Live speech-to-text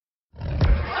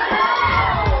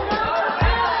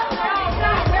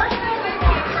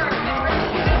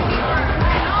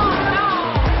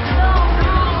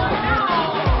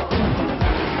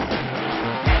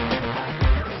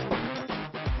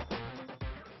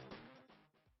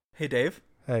Hey, Dave.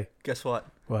 Hey. Guess what?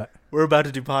 What? We're about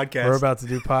to do podcasts. We're about to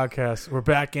do podcasts. We're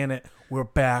back in it. We're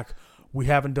back. We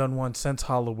haven't done one since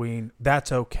Halloween.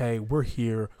 That's okay. We're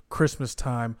here. Christmas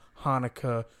time,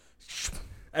 Hanukkah.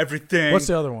 Everything. What's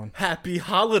the other one? Happy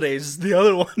Holidays is the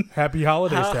other one. Happy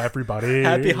holidays to everybody.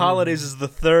 Happy Holidays is the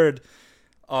third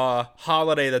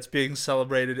holiday that's being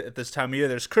celebrated at this time of year.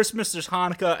 There's Christmas, there's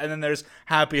Hanukkah, and then there's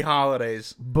Happy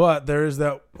Holidays. But there is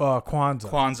that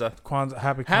Kwanzaa.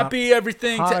 Kwanzaa. Happy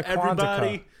everything to Hanukkah.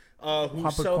 everybody who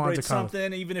celebrates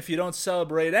something, even if you don't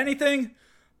celebrate anything.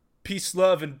 Peace,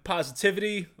 love, and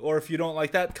positivity. Or if you don't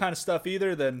like that kind of stuff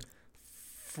either, then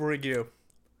frig you.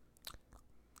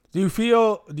 Do you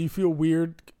feel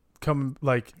weird coming,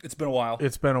 like... It's been a while.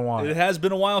 It's been a while. It has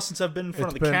been a while since I've been in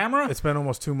front of the camera. It's been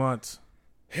almost 2 months.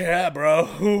 Yeah, bro.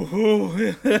 We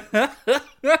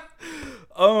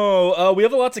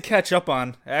have a lot to catch up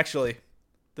on, actually.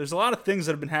 There's a lot of things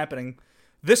that have been happening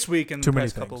this week and the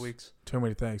past couple of weeks. Too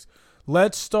many things.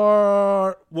 Let's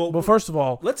start... Well, first of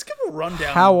all... Let's give a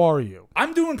rundown. How are you?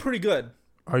 I'm doing pretty good.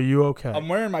 Are you okay? I'm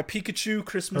wearing my Pikachu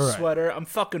Christmas sweater. I'm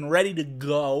fucking ready to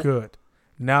go. Good.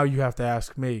 Now you have to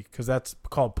ask me, because that's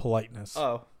called politeness.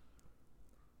 Oh.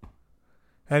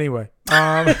 Anyway.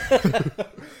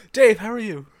 Dave, how are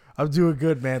you? I'm doing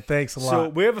good, man. Thanks a lot. So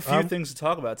we have a few things to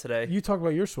talk about today. You talk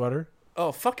about your sweater.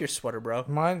 Oh, fuck your sweater, bro.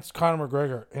 Mine's Conor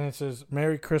McGregor, and it says,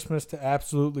 Merry Christmas to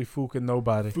absolutely fucking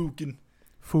nobody. Fucking.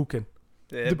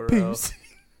 Yeah, the bro. pussy.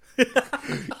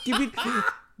 give me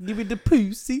the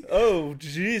pussy. Oh,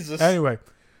 Jesus. Anyway.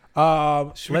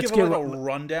 Should we give a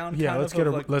rundown? Yeah, let's give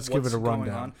it a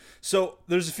rundown. So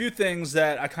there's a few things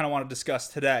that I kind of want to discuss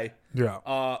today.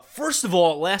 Yeah. First of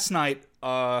all, last night,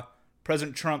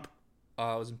 President Trump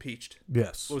was impeached.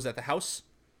 Yes. What was that? The House?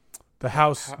 The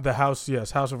House.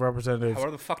 Yes, House of Representatives.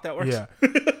 However the fuck that works. Yeah.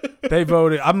 They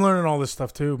voted. I'm learning all this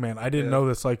stuff too, man. I didn't know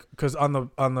this, like, because on the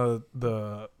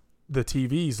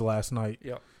TVs last night,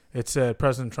 it said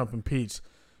President Trump impeached.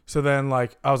 So then,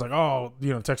 like, I was like, oh,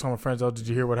 text all my friends, oh, did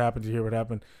you hear what happened? Did you hear what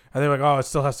happened? And they're like, oh, it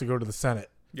still has to go to the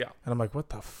Senate. Yeah. And I'm like, what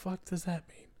the fuck does that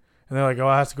mean? And they're like, oh,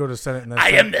 it has to go to the Senate. And then I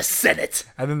am the Senate.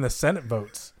 And then the Senate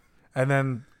votes. And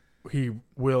then he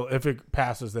will, if it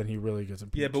passes, then he really gets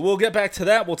impeached. Yeah, but we'll get back to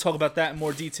that. We'll talk about that in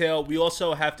more detail. We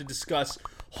also have to discuss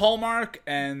Hallmark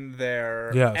and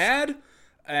their ad.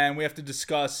 And we have to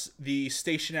discuss the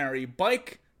stationary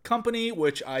bike company,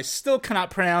 which I still cannot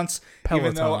pronounce, Peloton.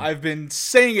 even though I've been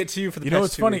saying it to you for the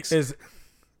past 2 weeks. You know what's funny is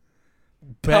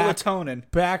Pelotonin.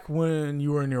 Back when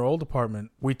you were in your old apartment,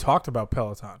 we talked about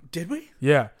Peloton. Did we?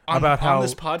 Yeah, on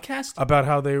this podcast? About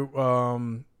how they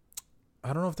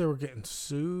I don't know if they were getting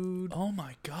sued. Oh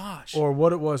my gosh. Or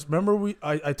what it was. Remember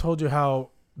I told you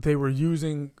how they were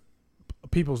using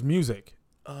people's music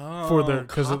for their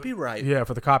copyright.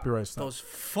 For the copyright stuff. Those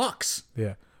fucks.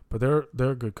 Yeah. But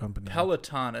they're a good company.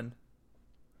 Pelotonin.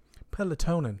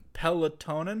 Melatonin.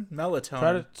 Melatonin.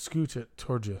 Try to scooch it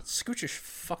towards you. Scooch your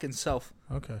fucking self.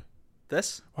 Okay.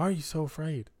 This? Why are you so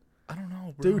afraid? I don't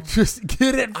know, bro. Dude, just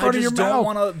get it in front of your mouth. I just don't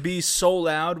want to be so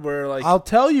loud where, like... I'll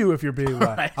tell you if you're being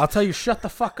loud. Right. I'll tell you, shut the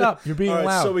fuck up. You're being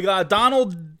loud. So we got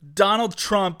Donald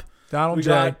Trump. We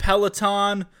got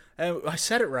Peloton. And I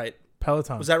said it right.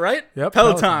 Peloton. Was that right? Yep.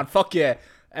 Peloton. Fuck yeah.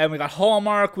 And we got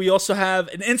Hallmark. We also have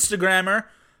an Instagrammer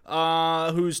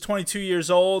who's 22 years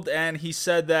old, and he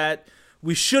said that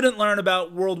we shouldn't learn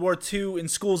about World War II in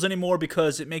schools anymore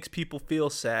because it makes people feel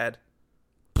sad.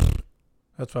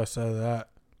 That's why I said that.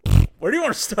 Where do you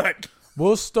want to start?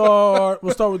 We'll start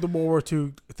with the World War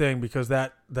II thing because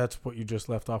that's what you just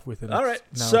left off with. All right.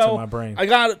 Now so it's in my brain. I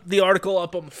got the article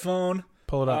up on my phone.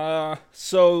 Pull it up.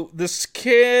 So this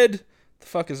kid, the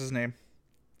fuck is his name?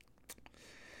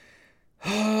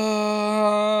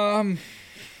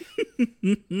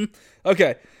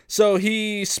 Okay, so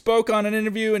he spoke on an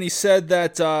interview and he said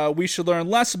that we should learn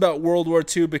less about World War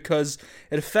II because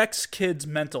it affects kids'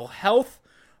 mental health.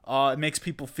 It makes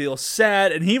people feel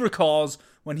sad, and he recalls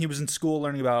when he was in school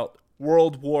learning about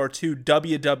World War II,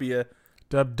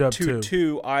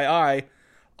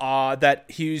 WW22II, that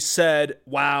he said,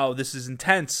 "Wow, this is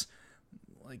intense."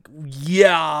 Like,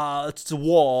 yeah, it's a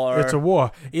war. It's a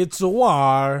war. It's a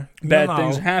war. Bad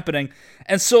things are happening.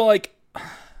 And so, like,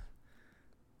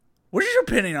 what is your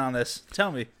opinion on this?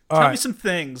 Tell me. Tell me some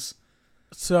things.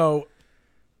 So,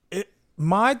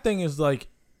 my thing is, like,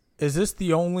 is this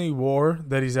the only war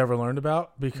that he's ever learned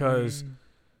about? Because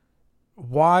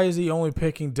why is he only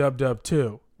picking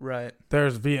WW2? Right.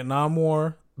 There's Vietnam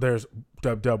War. There's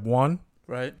WW1.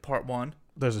 Right. Part 1.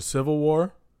 There's a Civil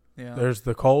War. Yeah. There's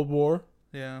the Cold War.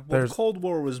 Yeah. Well, the Cold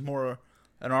War was more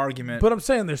an argument. But I'm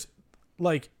saying there's,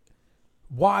 like,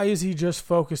 why is he just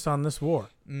focused on this war?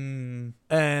 Mm.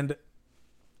 And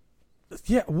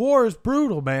Yeah, war is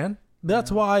brutal, man.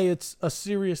 That's why it's a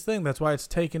serious thing. That's why it's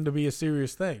taken to be a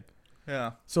serious thing.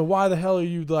 Yeah. So why the hell are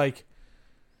you like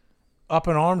up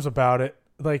in arms about it?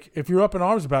 Like, if you're up in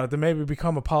arms about it, then maybe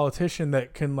become a politician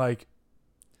that can like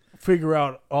figure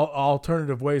out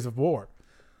alternative ways of war.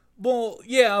 Well,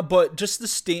 yeah, but just the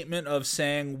statement of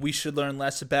saying we should learn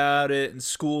less about it and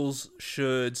schools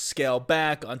should scale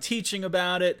back on teaching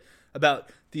about it, about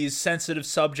these sensitive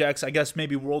subjects. I guess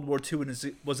maybe World War II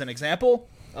was an example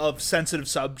of sensitive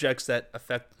subjects that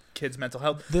affect kids' mental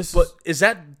health. But is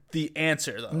that the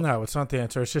answer, though? No, it's not the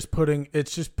answer. It's just putting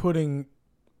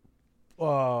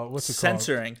what's it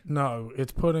censoring. called? No,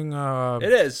 it's putting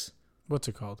it is. What's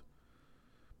it called?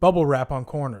 Bubble wrap on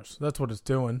corners. That's what it's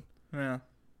doing. Yeah.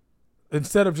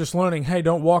 Instead of just learning, hey,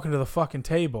 don't walk into the fucking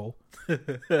table,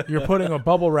 you're putting a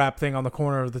bubble wrap thing on the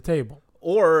corner of the table.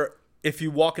 Or if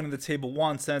you walk into the table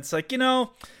once, then it's like, do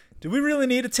we really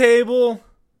need a table?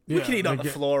 We can eat on the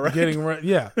floor, right?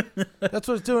 Yeah. That's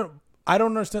what it's doing. I don't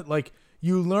understand. Like,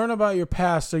 you learn about your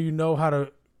past so you know how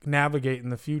to navigate in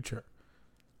the future.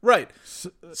 Right.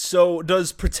 So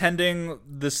does pretending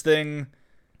this thing...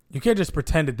 You can't just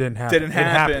pretend it didn't happen. It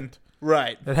happened.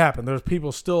 Right. It happened. There's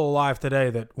people still alive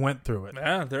today that went through it.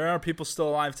 Yeah, there are people still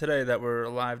alive today that were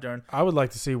alive during... I would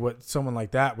like to see what someone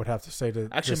like that would have to say to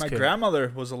Actually, my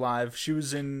grandmother was alive. She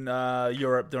was in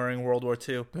Europe during World War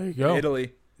II. There you go.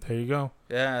 Italy. There you go.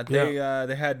 Yeah,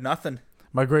 they had nothing.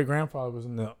 My great-grandfather was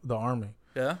in the army.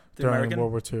 Yeah? During American?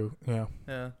 World War II. Yeah.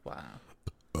 Yeah.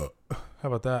 Wow. How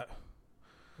about that?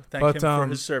 Thank him for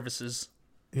his services.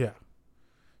 Yeah.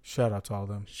 Shout out to all of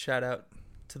them. Shout out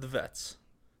to the vets.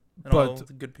 And all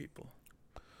the good people.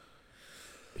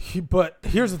 But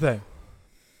here's the thing.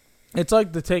 It's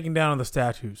like the taking down of the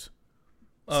statues.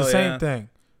 It's the same thing.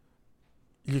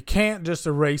 You can't just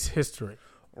erase history.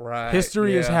 Right.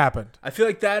 History has happened. I feel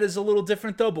like that is a little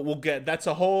different, though, but that's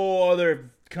a whole other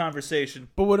conversation.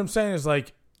 But what I'm saying is,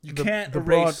 like, you can't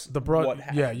erase what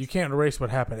happened. Yeah, you can't erase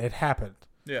what happened. It happened.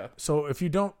 Yeah. So if you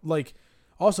don't, like...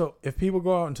 Also, if people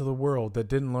go out into the world that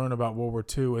didn't learn about World War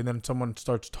II and then someone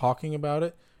starts talking about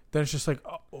it, then it's just like,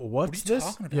 what's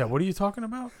this? Yeah, what are you talking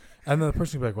about? And then the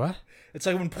person will be like, what? It's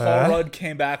like when Paul Rudd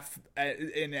came back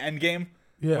in Endgame.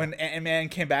 Yeah. When Ant-Man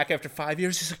came back after 5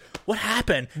 years, he's like, what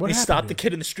happened? He stopped the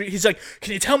kid in the street. He's like,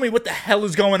 can you tell me what the hell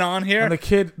is going on here? And the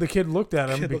kid looked at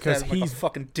him because he's like a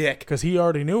fucking dick. Because he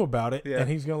already knew about it. Yeah. And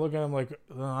he's going to look at him like,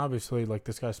 obviously, like,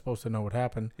 this guy's supposed to know what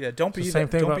happened. Yeah, don't be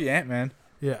Ant-Man.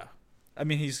 Yeah. I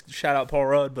mean, he's shout out Paul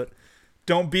Rudd, but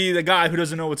don't be the guy who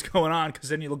doesn't know what's going on because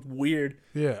then you look weird.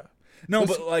 Yeah. No,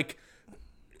 but like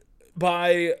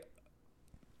by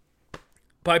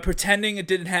pretending it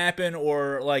didn't happen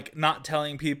or like not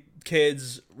telling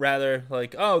kids rather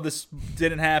like, oh, this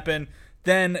didn't happen,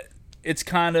 then it's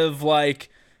kind of like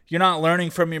you're not learning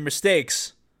from your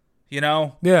mistakes.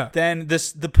 Yeah. Then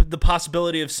the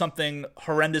possibility of something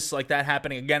horrendous like that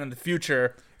happening again in the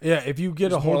future. Yeah, if you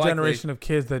get a whole generation of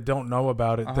kids that don't know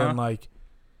about it, then like,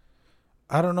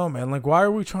 I don't know, man. Like, why are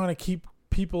we trying to keep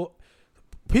people?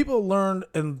 People learned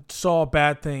and saw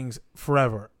bad things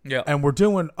forever. Yeah, and we're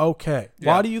doing okay. Yeah.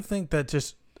 Why do you think that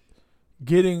just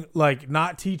getting like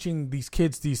not teaching these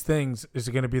kids these things is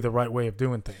going to be the right way of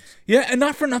doing things? Yeah, and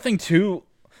not for nothing too.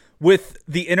 With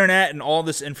the internet and all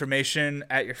this information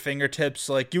at your fingertips,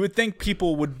 like you would think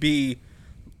people would be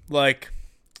like,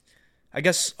 I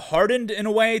guess, hardened in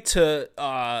a way to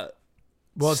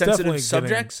sensitive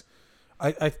subjects.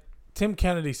 Tim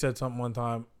Kennedy said something one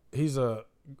time. He's a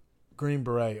Green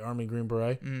Beret, Army Green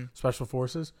Beret, Special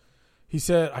Forces. He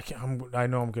said, I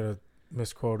know I'm gonna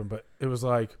misquote him, but it was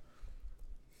like,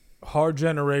 hard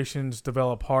generations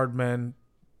develop hard men,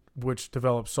 which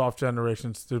develop soft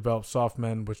generations to develop soft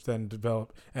men, which then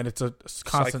develop, and it's a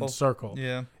constant circle.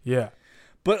 Yeah. Yeah.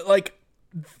 But like,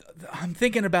 I'm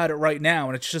thinking about it right now,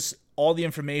 and it's just all the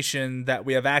information that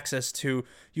we have access to.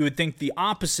 You would think the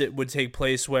opposite would take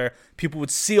place, where people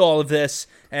would see all of this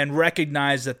and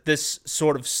recognize that this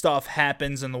sort of stuff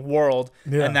happens in the world,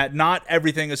 and that not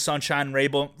everything is sunshine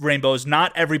and rainbows.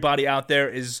 Not everybody out there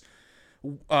is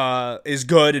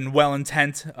good and well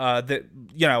intent. That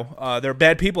there are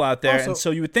bad people out there, also, and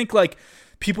so you would think like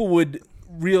people would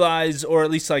realize, or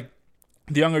at least like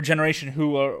the younger generation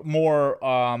who are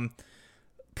more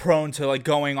prone to like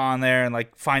going on there and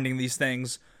like finding these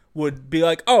things would be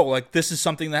like, oh, like this is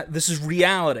something this is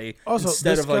reality. Also,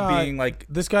 instead of like being like,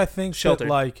 this guy thinks sheltered.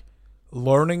 That like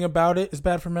learning about it is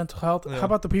bad for mental health. Yeah. How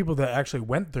about the people that actually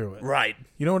went through it? Right.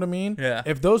 You know what I mean? Yeah.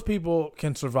 If those people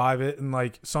can survive it, and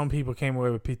like some people came away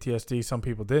with PTSD, some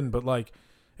people didn't, but like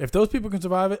if those people can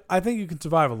survive it, I think you can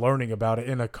survive learning about it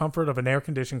in the comfort of an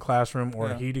air-conditioned classroom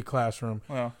or a heated classroom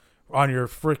on your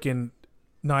freaking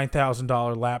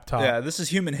 $9,000 laptop. Yeah, this is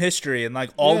human history, and like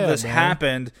all of this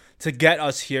happened to get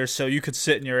us here, so you could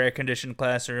sit in your air conditioned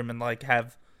classroom and like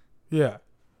have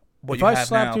what if you I have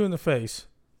slapped now. you in the face,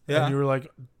 and you were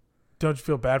like, "Don't you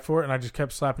feel bad for it?" and I just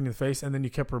kept slapping you in the face, and then you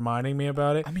kept reminding me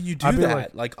about it. I mean, you do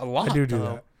that like a lot. I do though.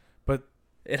 that, but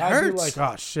it I'd hurts. be like,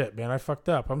 "Oh shit, man, I fucked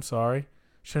up. I'm sorry.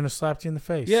 Shouldn't have slapped you in the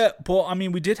face." Yeah, well, I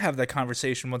mean, we did have that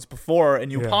conversation once before,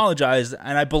 and you apologized,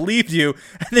 and I believed you,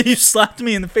 and then you slapped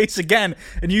me in the face again,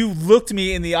 and you looked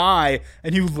me in the eye,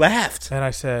 and you laughed. And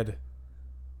I said,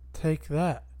 "Take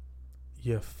that,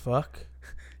 you fuck."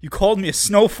 You called me a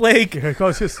snowflake. I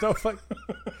called you a snowflake.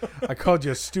 I called you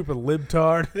a stupid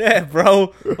libtard. Yeah,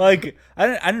 bro. Like,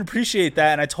 I didn't appreciate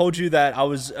that, and I told you that I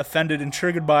was offended and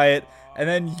triggered by it, and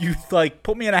then you, like,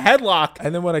 put me in a headlock.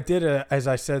 And then what I did, as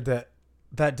I said that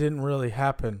didn't really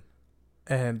happen.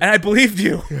 And I believed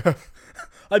you.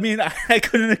 I mean, I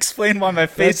couldn't explain why my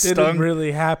face that didn't stung.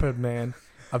 really happen, man.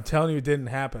 I'm telling you, it didn't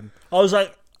happen. I was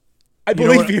like, I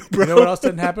believe you, bro. You know what else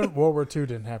didn't happen? World War II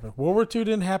didn't happen. World War II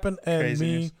didn't happen, and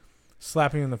Craziness. me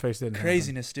slapping you in the face didn't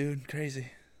Craziness, dude. Crazy.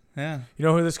 Yeah. happen. You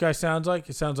know who this guy sounds like?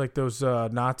 He sounds like those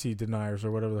Nazi deniers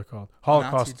or whatever they're called.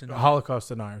 Holocaust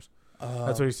deniers.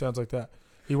 That's what he sounds like. That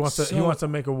he wants to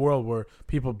make a world where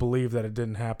people believe that it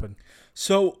didn't happen.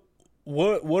 So,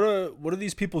 what are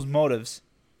these people's motives?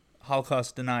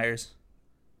 Holocaust deniers.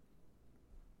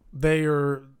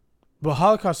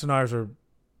 Holocaust deniers are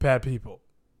bad people.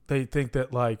 They think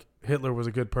that like Hitler was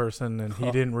a good person and he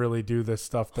didn't really do this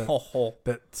stuff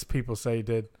that people say he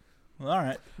did. All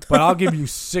right. But I'll give you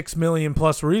 6 million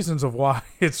plus reasons of why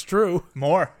it's true.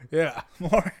 More. Yeah.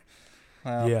 More.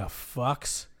 Wow. Yeah,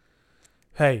 fucks.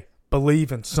 Hey,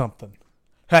 believe in something.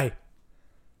 Hey.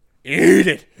 Eat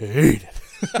it. Eat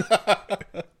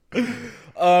it.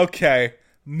 Okay.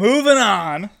 Moving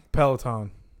on.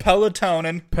 Pelotonin.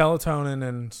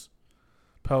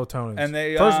 And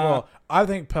they first of all, I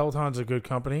think Peloton's a good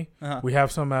company. We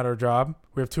have some at our job.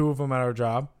 We have 2 of them at our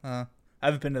job. I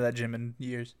haven't been to that gym in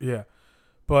years. Yeah.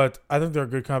 But I think they're a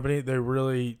good company. They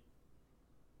really,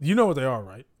 you know what they are,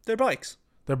 right? They're bikes.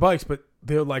 They're bikes, but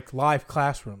they're like live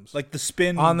classrooms. Like the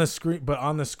spin on the screen, but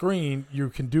on the screen you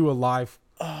can do a live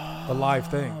thing.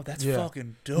 Oh, that's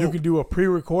fucking dope. You can do a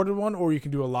pre-recorded one, or you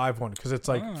can do a live one because it's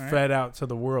like fed out to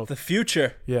the world. The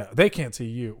future. Yeah, they can't see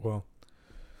you. Well,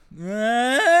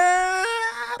 I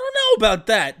don't know about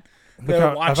that.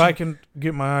 If I can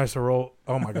get my eyes to roll,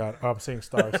 oh my god, I'm seeing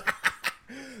stars.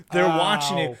 They're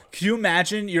watching you. Can you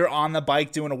imagine you're on the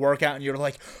bike doing a workout and you're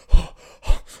like,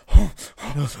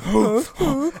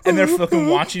 and they're fucking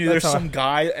watching you. There's some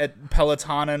guy at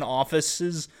Peloton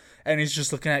offices, and he's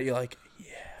just looking at you like,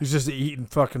 yeah. He's just eating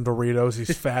fucking Doritos.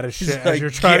 He's fat as shit. He's As like, you're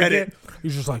trying to get get,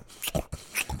 he's just like,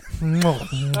 and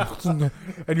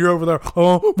you're over there,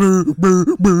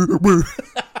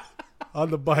 on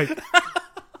the bike.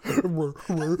 Is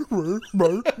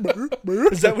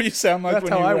that what you sound like? That's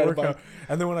when how you I ride a work bike? out.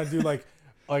 And then when I do like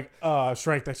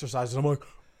strength exercises, I'm like,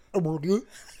 a burger.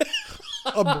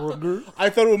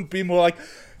 I thought it would be more like,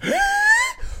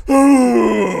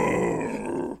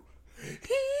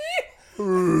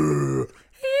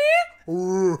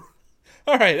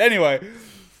 all right. Anyway,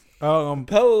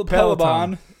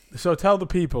 Peloton. So tell the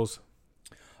peoples.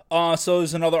 So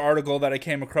there's another article that I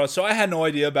came across. So I had no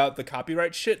idea about the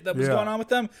copyright shit that was going on with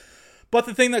them. But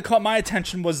the thing that caught my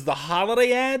attention was the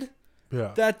holiday ad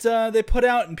that they put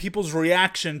out and people's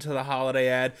reaction to the holiday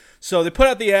ad. So they put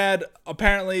out the ad.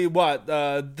 Apparently,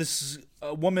 this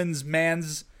woman's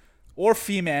man's or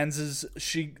female's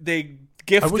they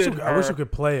gifted her. I wish we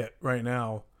could play it right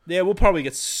now. Yeah, we'll probably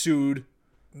get sued.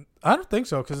 I don't think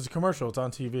so because it's a commercial. It's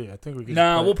on TV. I think we could.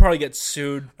 No, we'll probably get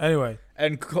sued. Anyway,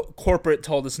 and corporate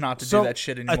told us not to do that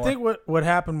shit anymore. I think what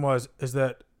happened is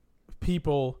that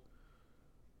people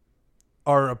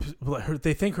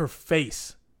they think her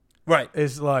face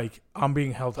is like I'm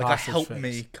being held hostage. Like a help face.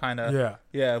 Me kind of. Yeah.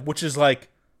 Yeah, which is like.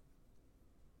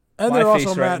 And they're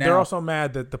also mad. They're also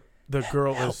mad that the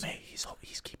girl is. Me.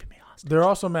 He's keeping me hostage. They're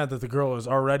also mad that the girl is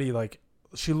already like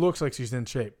she looks like she's in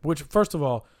shape. Which, first of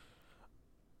all,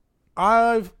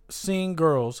 I've seen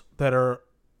girls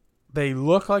they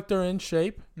look like they're in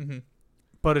shape,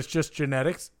 but it's just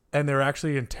genetics, and they're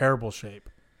actually in terrible shape.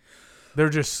 They're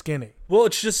just skinny. Well,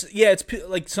 it's just it's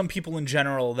like some people in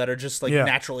general that are just like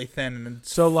naturally thin, and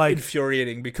it's so like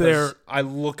infuriating because I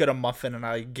look at a muffin and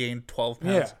I gain 12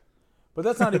 pounds. Yeah, but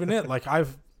that's not even it. Like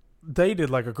I've dated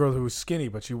like a girl who was skinny,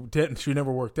 but she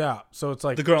never worked out. So it's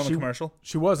like the girl in the commercial.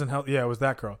 She wasn't healthy. Yeah, it was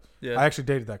that girl. Yeah, I actually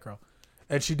dated that girl.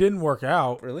 And she didn't work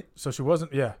out. Really? So she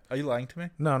wasn't, yeah. Are you lying to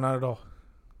me? No, not at all.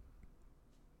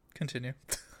 Continue.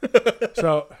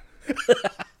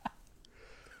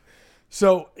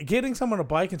 So getting someone a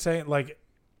bike and saying like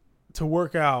to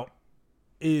work out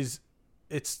it's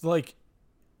like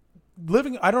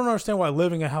living. I don't understand why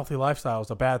living a healthy lifestyle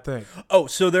is a bad thing. Oh,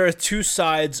 so there are two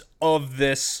sides of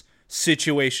this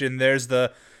situation. There's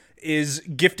is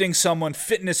gifting someone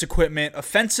fitness equipment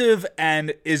offensive,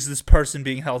 and is this person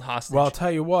being held hostage? Well, I'll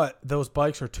tell you what, those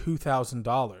bikes are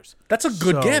 $2,000. That's a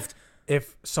good gift.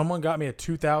 If someone got me a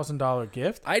 $2,000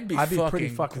 gift, I'd be pretty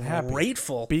fucking happy.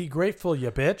 Grateful. Be grateful, you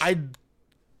bitch. I'd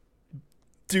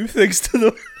do things to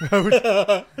them.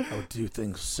 I would do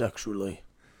things sexually.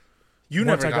 You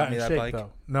Once never I got me in that shape, bike. Though.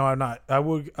 No, I'm not. I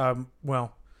would.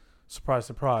 Well, surprise,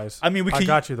 surprise. I mean, I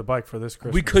got you the bike for this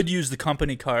Christmas. We could use the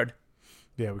company card.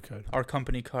 Yeah, we could. Our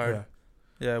company card.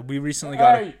 Yeah. Yeah, we recently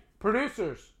got. Hey,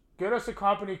 producers, get us a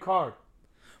company card.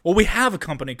 Well, we have a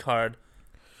company card,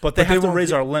 but they have to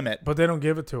raise our limit. But they don't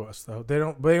give it to us though. They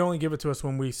don't. They only give it to us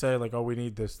when we say like, "Oh, we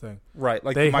need this thing." Right.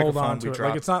 Like they the hold microphone on to we it. dropped.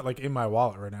 Like it's not like in my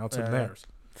wallet right now. It's in theirs.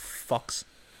 Fucks.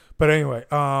 But anyway,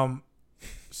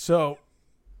 so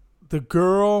the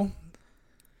girl.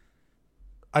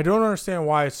 I don't understand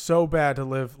why it's so bad to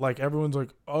live like everyone's like,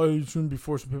 oh, you shouldn't be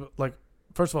forcing people. Like,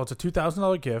 first of all, it's a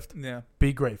 $2,000 gift. Yeah.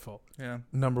 Be grateful. Yeah.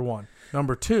 Number one.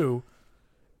 Number two,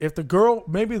 if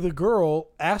maybe the girl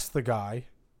asked the guy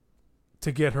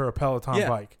to get her a Peloton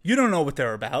bike. You don't know what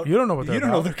they're about. You don't know what they're about.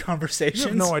 You don't know their conversations. You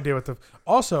have no idea what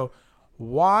Also,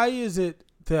 why is it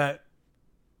that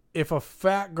if a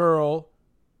fat girl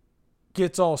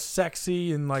gets all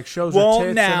sexy and like shows her tits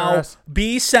and her ass,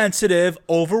 be sensitive,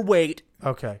 overweight.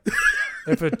 Okay.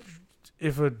 if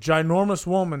a ginormous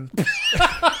woman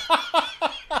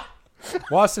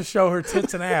wants to show her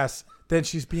tits and ass, then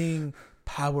she's being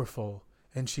powerful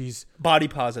and she's body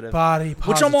positive.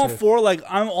 Which I'm all for. Like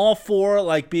I'm all for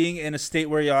like being in a state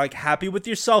where you're like happy with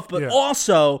yourself, but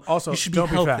also you should be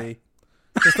healthy.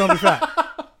 Just don't be fat.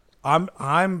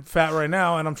 I'm fat right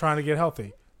now and I'm trying to get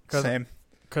healthy. Same.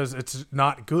 Because it's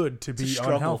not good to be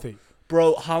unhealthy.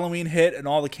 Bro, Halloween hit and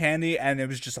all the candy, and it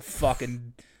was just a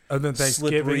fucking and then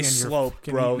slippery and slope,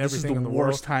 bro. This is the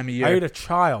worst time of year. I ate a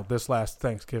child this last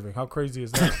Thanksgiving. How crazy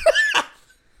is that?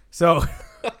 So,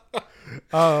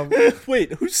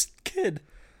 wait, whose kid?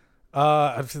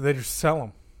 They just sell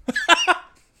them.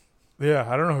 Yeah,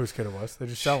 I don't know whose kid it was. They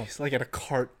just sell them. It's like at a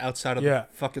cart outside of the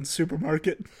fucking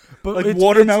supermarket, but like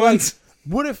watermelons.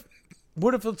 What if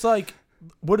it's like?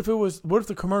 What if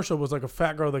the commercial was like a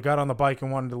fat girl that got on the bike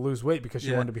and wanted to lose weight because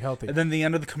she wanted to be healthy? And then the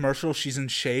end of the commercial, she's in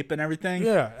shape and everything.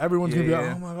 Yeah, everyone's gonna be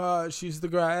like, oh my god, she's the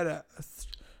girl.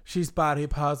 She's body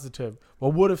positive.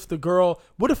 Well, what if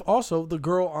also the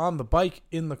girl on the bike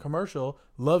in the commercial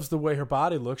loves the way her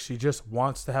body looks? She just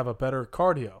wants to have a better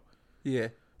cardio. Yeah.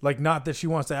 Like not that she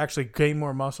wants to actually gain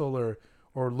more muscle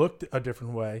or look a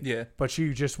different way. Yeah. But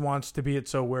she just wants to be it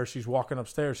so where she's walking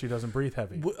upstairs, she doesn't breathe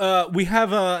heavy. We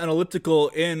have an elliptical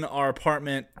in our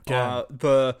apartment. Yeah.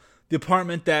 The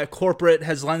apartment that corporate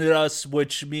has lended us,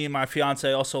 which me and my fiance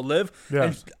also live. Yeah.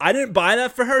 And I didn't buy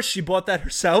that for her. She bought that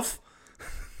herself.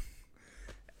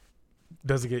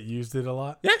 Does it get used a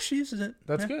lot? Yeah, she uses it.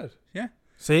 That's good. Yeah.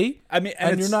 See? I mean,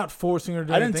 and you're not forcing her to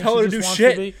do anything. I didn't tell her to do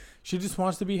shit. She just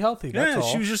wants to be healthy. That's all.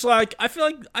 She was just like, I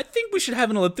think we should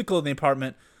have an elliptical in the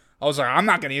apartment. I was like, I'm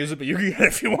not going to use it, but you can get it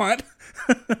if you want.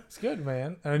 It's good,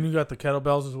 man. And you got the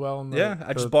kettlebells as well.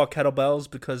 I just bought kettlebells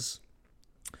because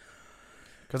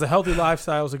a healthy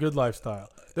lifestyle is a good lifestyle.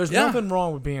 There's nothing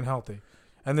wrong with being healthy.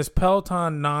 And this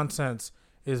Peloton nonsense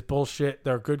is bullshit.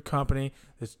 They're a good company.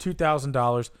 It's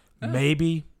 $2,000.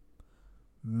 Maybe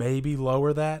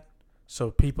lower that so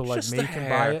people like me can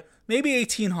buy it. Maybe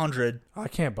 $1,800. I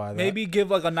can't buy that. Maybe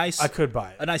give like a nice. I could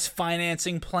buy it. A nice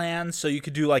financing plan so you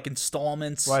could do like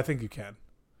installments. Well, I think you can.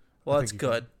 Well, that's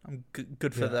good. I'm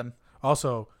good for them.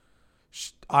 Also,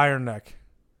 Iron Neck.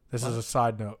 This is a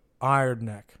side note. Iron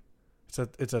Neck.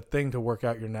 It's a thing to work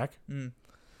out your neck.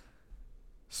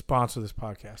 Sponsor this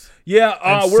podcast.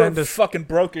 Yeah, we're fucking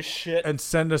broke as shit. And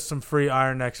send us some free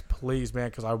Iron Necks, please, man,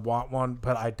 because I want one,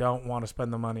 but I don't want to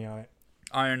spend the money on it.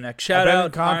 Iron Neck. Shout out.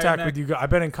 I've been in contact with you guys. I've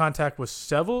been in contact with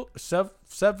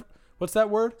what's that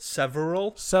word?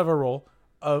 Several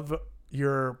of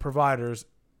your providers,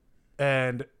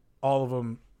 and all of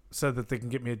them said that they can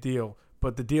get me a deal.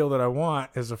 But the deal that I want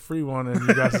is a free one, and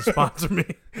you guys sponsor me.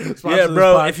 Yeah,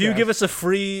 bro. If you give us a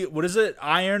free, what is it?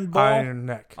 Iron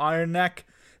Ball? Iron Neck.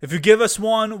 If you give us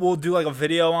one, we'll do like a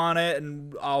video on it,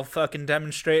 and I'll fucking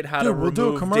demonstrate how to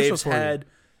remove Dave's head.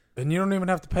 And you don't even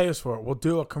have to pay us for it. We'll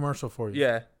do a commercial for you.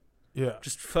 Yeah. Yeah.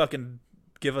 Just fucking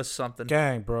give us something.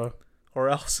 Gang, bro. Or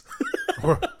else.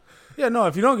 Yeah, no,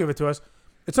 if you don't give it to us,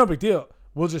 it's no big deal.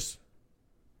 We'll just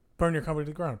burn your company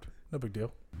to the ground. No big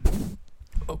deal.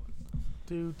 Oh.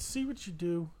 Dude, see what you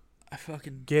do. I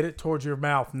fucking get it towards your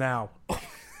mouth now.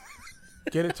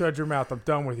 Get it towards your mouth. I'm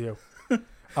done with you.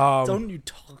 Don't you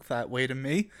talk that way to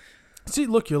me. See,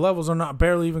 look, your levels are not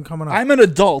barely even coming up. I'm an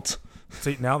adult.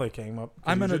 See, now they came up.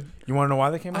 You want to know why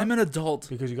they came up? I'm an adult.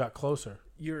 Because you got closer.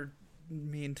 You're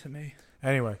mean to me.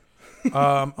 Anyway,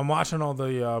 I'm watching all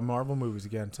the Marvel movies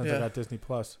again since I got Disney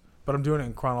Plus, but I'm doing it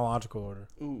in chronological order.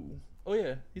 Ooh. Oh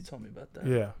yeah, you told me about that.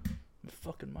 Yeah. The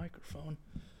fucking microphone.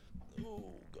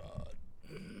 Oh God.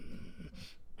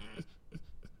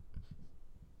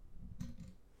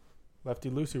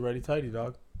 Lefty loosey, righty tighty,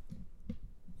 dog.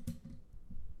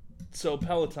 So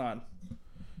Peloton.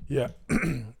 Yeah.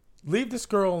 Leave this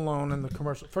girl alone in the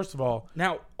commercial. First of all.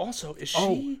 Now, also, is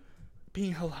she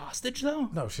being held hostage though?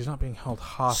 No, she's not being held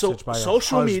hostage by a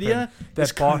social media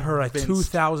that bought her a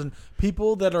 $2,000.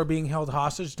 People that are being held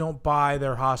hostage don't buy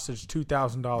their hostage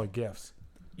 $2,000 gifts.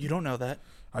 You don't know that.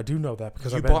 I do know that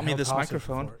because you I've been bought me held this hostage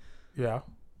microphone. before. Yeah.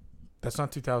 That's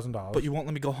not $2,000. But you won't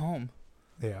let me go home.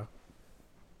 Yeah.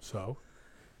 So.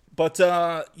 But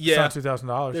yeah, it's not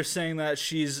 $2,000. They're saying that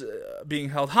she's being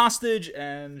held hostage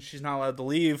and she's not allowed to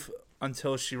leave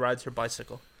until she rides her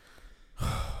bicycle.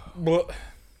 What?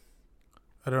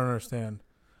 I don't understand.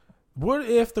 What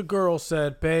if the girl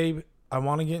said, "Babe, I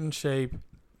want to get in shape.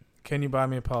 Can you buy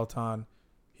me a Peloton?"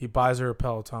 He buys her a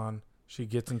Peloton. She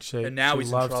gets in shape. And now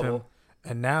he's in trouble. Him.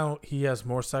 And now he has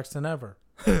more sex than ever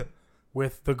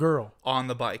with the girl on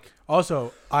the bike.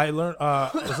 Also, I learned. I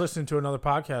was listening to another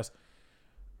podcast.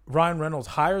 Ryan Reynolds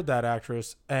hired that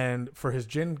actress and for his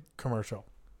gin commercial.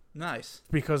 Nice.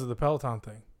 Because of the Peloton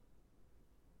thing.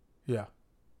 Yeah.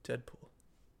 Deadpool.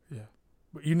 Yeah.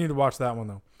 But you need to watch that one,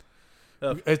 though.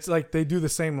 It's like they do the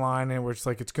same line and where it's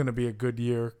like it's going to be a good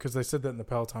year because they said that in the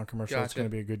Peloton commercial. Gotcha. It's going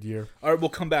to be a good year. All right, we'll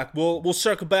come back. We'll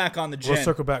circle back on the gin. We'll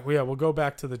circle back. Yeah, we'll go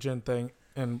back to the gin thing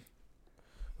and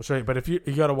we'll show you. But if you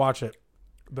got to watch it,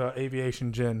 the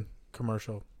aviation gin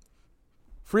commercial.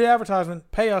 Free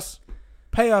advertisement. Pay us.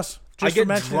 Just I get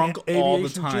drunk all the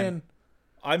time. Gin.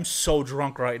 I'm so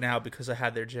drunk right now because I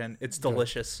had their gin. It's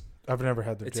delicious. I've never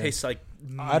had their gin. It tastes like...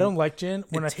 I don't like gin.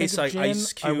 When I tastes think of like gin,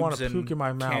 ice cubes, I want to puke in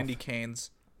my mouth. Candy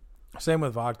canes. Same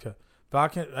with vodka.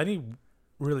 I need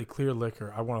really clear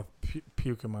liquor. I want to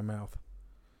puke in my mouth.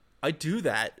 I do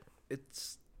that.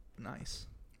 It's nice.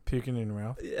 Puking in your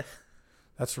mouth? Yeah.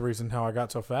 That's the reason how I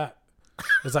got so fat.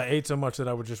 Is I ate so much that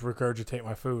I would just regurgitate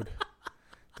my food.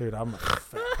 Dude, I'm a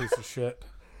fat piece of shit.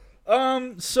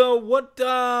 So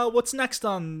what's next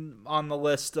on the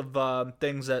list of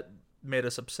things that made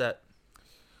us upset?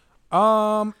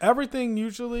 Everything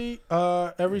usually.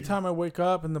 Every time I wake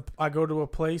up and I go to a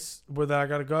place where I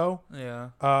gotta go.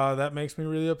 Yeah. That makes me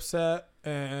really upset,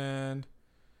 and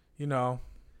you know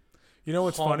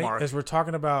what's Hallmark. funny is we're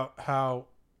talking about how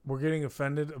we're getting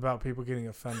offended about people getting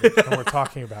offended, and we're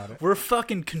talking about it. We're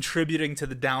fucking contributing to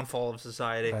the downfall of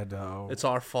society. I know. It's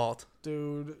our fault.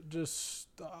 Dude, just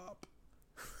stop.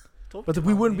 But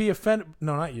we wouldn't be offended.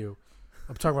 No, not you.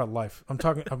 I'm talking about life. I'm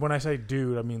talking when I say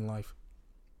dude, I mean life.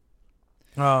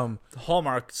 The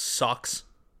Hallmark sucks.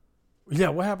 Yeah,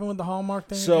 what happened with the Hallmark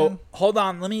thing? So again? Hold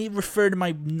on, let me refer to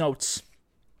my notes.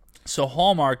 So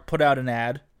Hallmark put out an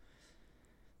ad,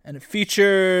 and it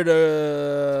featured.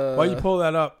 While you pull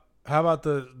that up, how about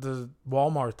the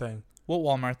Walmart thing? What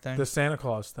Walmart thing? The Santa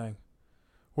Claus thing,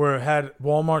 where it had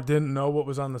Walmart didn't know what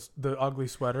was on the ugly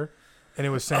sweater, and it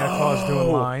was Santa Claus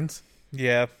doing lines.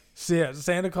 Yeah. So yeah,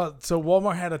 Santa Claus. So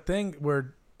Walmart had a thing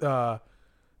where they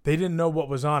didn't know what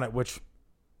was on it. Which,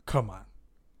 come on,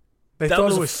 they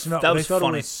thought it was snow. They thought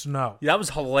it was snow. Yeah, that was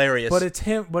hilarious. But it's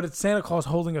him. But it's Santa Claus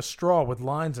holding a straw with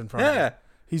lines in front of him.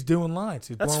 He's doing lines.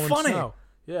 He's That's blowing funny. snow.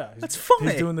 Yeah, that's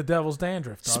funny. He's doing the devil's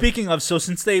dandruff. Dog. Speaking of, so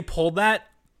since they pulled that,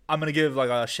 I'm gonna give like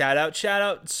a shout out.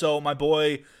 So my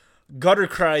boy Gutter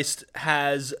Christ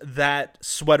has that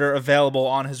sweater available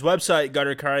on his website,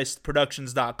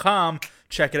 gutterchristproductions.com.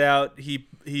 Check it out. He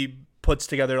puts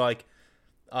together like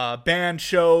band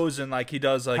shows and like he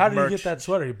does like. How did merch. he get that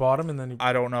sweater? He bought him and then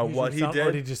I don't know what he did.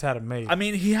 Or he just had it made. I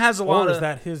mean, he has a lot. Or was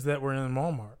that his that were in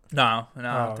Walmart? No,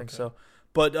 I don't think so.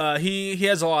 But he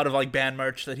has a lot of like band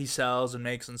merch that he sells and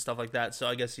makes and stuff like that. So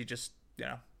I guess he just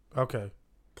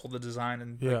pulled the design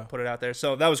and like, put it out there.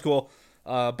 So that was cool.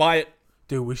 Buy it,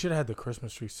 dude. We should have had the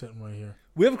Christmas tree sitting right here.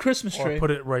 We have a Christmas tree. Or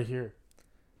put it right here.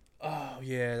 Oh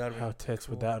yeah, that would. How tits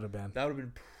would that have been? That would have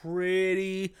been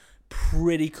pretty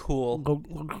cool.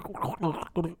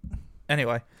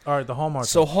 Anyway, all right, the Hallmark.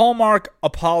 So Hallmark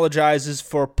apologizes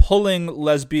for pulling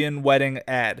lesbian wedding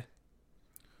ad.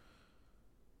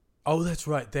 Oh, that's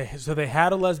right. They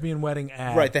had a lesbian wedding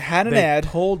ad. Right, they had an ad. They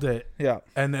pulled it. Yeah.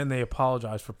 And then they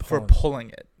apologized for pulling pulling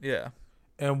it. Yeah.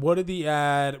 And what did the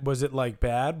ad, was it like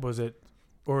bad? Was it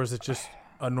or is it just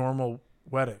a normal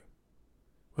wedding?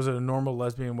 Was it a normal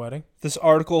lesbian wedding? This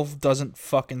article doesn't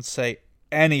fucking say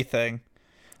anything.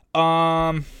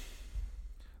 Let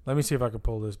me see if I can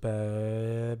pull this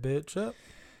bad bitch up.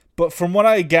 But from what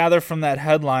I gather from that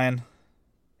headline,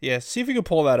 yeah, see if you can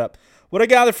pull that up. What I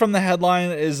gather from the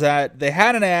headline is that they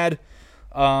had an ad,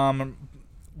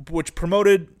 which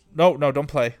promoted. No, don't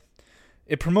play.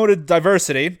 It promoted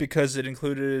diversity because it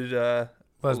included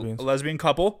lesbians, a lesbian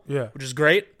couple. Yeah, which is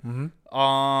great. Mm-hmm.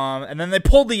 And then they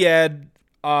pulled the ad.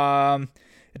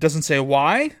 It doesn't say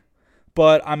why,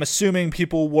 but I'm assuming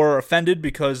people were offended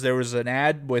because there was an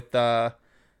ad with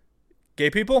gay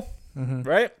people, mm-hmm.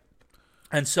 right?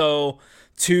 And so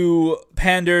to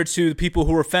pander to the people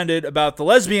who were offended about the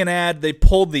lesbian ad, they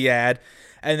pulled the ad.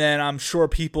 And then I'm sure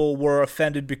people were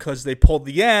offended because they pulled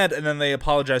the ad, and then they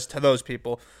apologized to those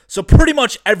people. So pretty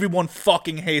much everyone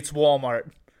fucking hates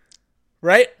Walmart.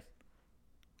 Right?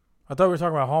 I thought we were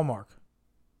talking about Hallmark.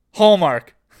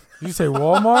 Hallmark. Did you say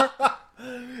Walmart?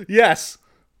 Yes.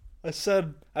 I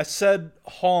said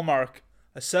Hallmark.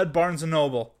 I said Barnes &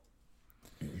 Noble.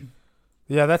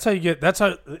 Yeah, that's how you get. That's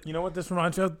how you know what this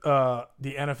reminds me of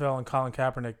the NFL and Colin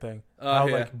Kaepernick thing. How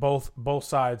yeah. like both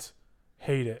sides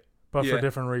hate it, but Yeah. for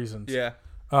different reasons. Yeah.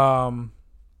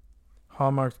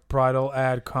 Hallmark's bridal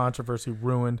ad controversy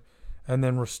ruined, and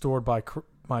then restored by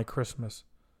My Christmas.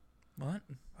 What?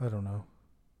 I don't know.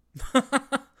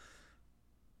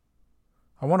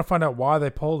 I want to find out why they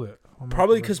pulled it.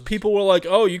 Probably because people were like,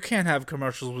 "Oh, you can't have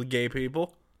commercials with gay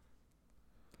people."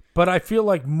 But I feel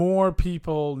like more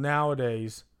people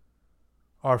nowadays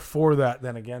are for that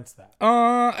than against that.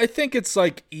 I think it's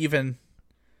like even.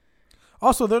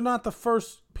 Also, they're not the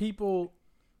first people.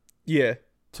 Yeah.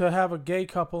 To have a gay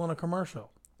couple in a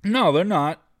commercial. No, they're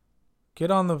not.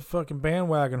 Get on the fucking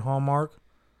bandwagon, Hallmark.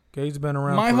 Gay's been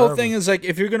around. My forever. whole thing is like,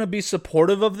 if you're gonna be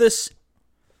supportive of this,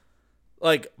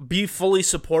 like, be fully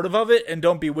supportive of it and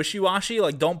don't be wishy-washy.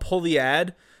 Like, don't pull the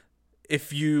ad.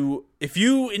 If you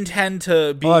intend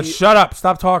to be... shut up.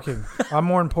 Stop talking. I'm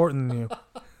more important than you.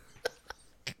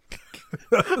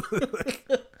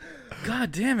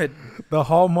 God damn it. The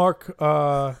Hallmark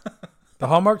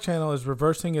channel is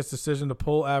reversing its decision to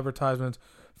pull advertisements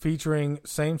featuring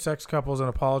same-sex couples and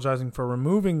apologizing for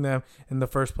removing them in the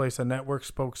first place, a network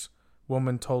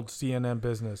spokeswoman told CNN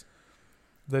Business.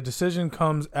 The decision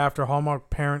comes after Hallmark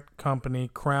parent company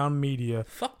Crown Media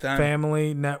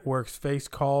Family Networks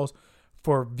faced calls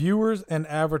for viewers and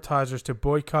advertisers to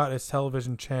boycott its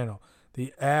television channel.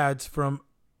 The ads from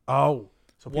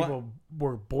people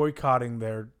were boycotting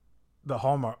the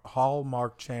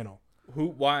Hallmark channel.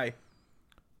 Why?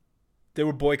 They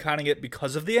were boycotting it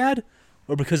because of the ad,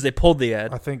 or because they pulled the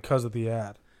ad? I think because of the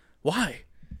ad. Why?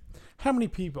 How many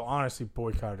people honestly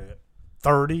boycotted it?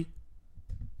 30?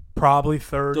 Probably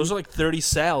 30. Those are like 30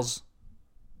 sales.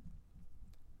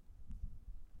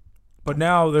 But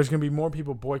now there's going to be more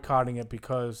people boycotting it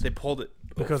because they pulled it.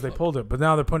 They pulled it. But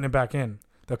now they're putting it back in.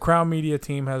 The Crown Media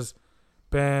team has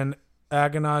been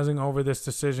agonizing over this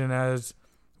decision as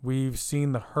we've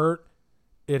seen the hurt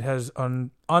it has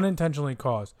unintentionally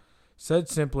caused. Said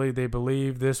simply, they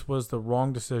believe this was the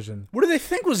wrong decision. What do they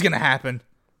think was going to happen?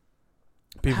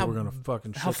 People were going to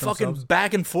fucking shit themselves. How fucking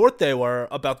back and forth they were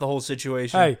about the whole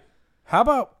situation. Hey, how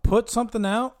about put something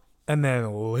out and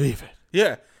then leave it?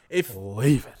 Yeah.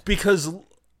 Leave it. Because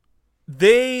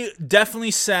they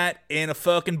definitely sat in a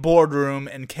fucking boardroom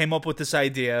and came up with this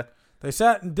idea. They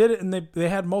sat and did it, and they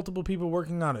had multiple people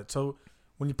working on it. So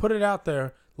when you put it out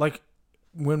there, like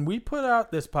when we put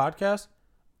out this podcast,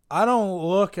 I don't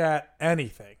look at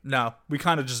anything. No, we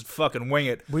kind of just fucking wing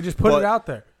it. We just put it out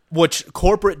there. Which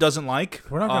corporate doesn't like.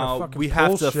 We're not going to fucking we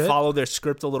have to follow their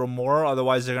script a little more,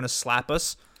 otherwise they're going to slap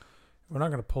us. We're not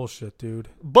going to pull shit, dude.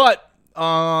 But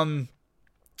the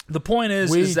point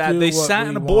is that they sat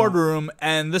in a boardroom,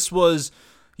 and this was,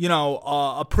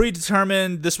 a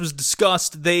predetermined. This was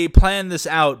discussed. They planned this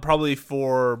out probably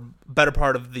for better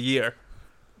part of the year.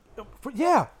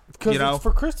 Yeah, because it's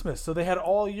for Christmas, so they had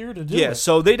all year to do it. Yeah,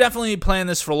 so they definitely planned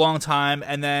this for a long time,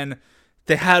 and then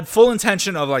they had full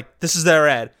intention of like, this is their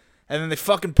ad, and then they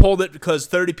fucking pulled it because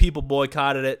 30 people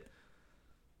boycotted it.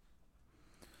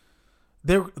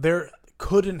 There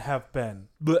couldn't have been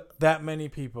that many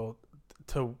people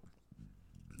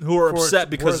who are upset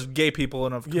because of gay people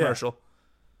in a commercial.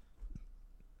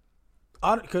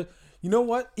 Because you know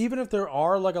what? Even if there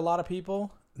are like a lot of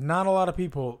people, not a lot of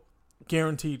people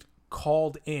guaranteed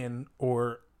called in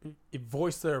or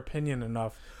voiced their opinion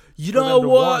enough. You know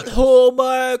what,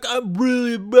 Hallmark? I'm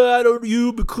really mad on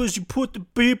you because you put the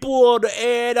people on the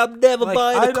ad. I'm never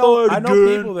buying a card again. I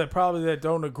know people that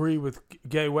don't agree with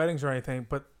gay weddings or anything,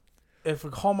 but if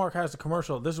Hallmark has a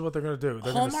commercial, this is what they're gonna do.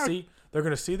 They're Hallmark- gonna see. They're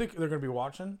gonna be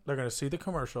watching. They're gonna see the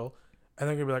commercial, and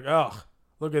they're gonna be like, "Oh,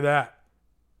 look at that."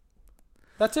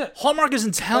 That's it. Hallmark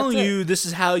isn't telling That's it. you this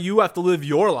is how you have to live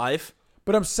your life.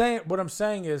 But what I'm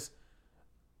saying is,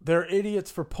 they're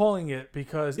idiots for pulling it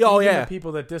because Oh, even yeah. the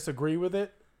people that disagree with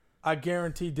it, I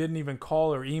guarantee didn't even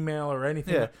call or email or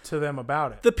anything to them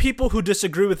about it. The people who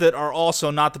disagree with it are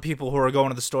also not the people who are going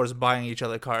to the stores and buying each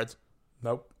other cards.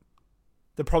 Nope.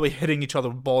 They're probably hitting each other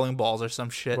with bowling balls or some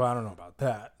shit. Well, I don't know about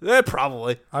that.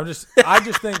 Probably. I just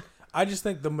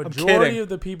think the majority kidding. of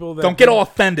the people that Don't get all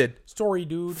offended. sorry,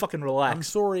 dude. Fucking relax. I'm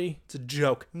sorry. It's a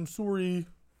joke. I'm sorry.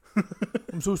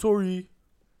 I'm so sorry.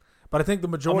 But I think the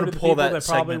majority of the pull people that that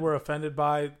probably segment. were offended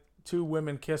by two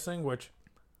women kissing, which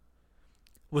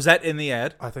Was that in the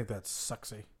ad? I think that's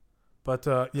sexy. But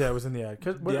yeah, it was in the ad.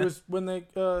 Cause Yeah. it was when they,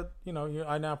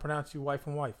 I now pronounce you wife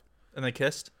and wife. And they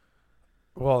kissed?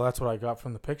 Well, that's what I got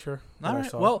from the picture. that All I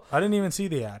right, saw. well- I didn't even see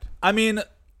the ad. I mean,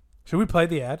 Should we play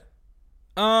the ad?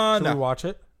 Should no. we watch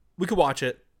it? We could watch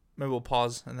it. Maybe we'll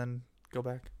pause and then go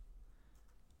back.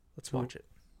 Let's watch it.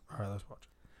 All right, let's watch it.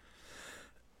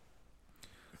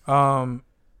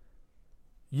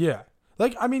 Yeah.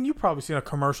 Like, I mean, you've probably seen a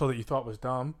commercial that you thought was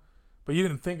dumb, but you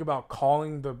didn't think about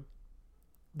calling the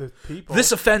people.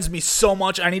 This offends me so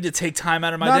much. I need to take time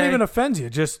out of my Not day. even offends you.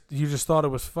 You just thought it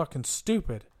was fucking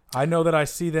stupid. I know that I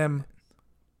see them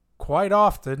quite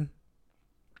often.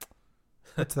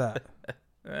 What's that?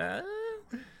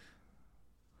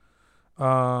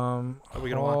 Are we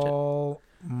gonna watch it?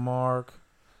 Hallmark.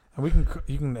 And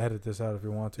you can edit this out if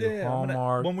you want to. Yeah,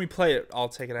 Hallmark. when we play it, I'll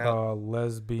take it out.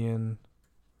 Lesbian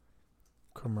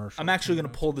commercial. I'm actually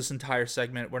going to pull this entire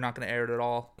segment. We're not going to air it at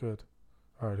all. Good.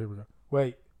 All right, here we go.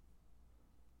 Wait.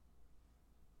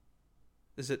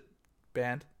 Is it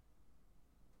banned?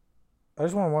 I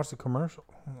just want to watch the commercial.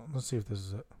 Hold on, let's see if this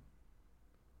is it.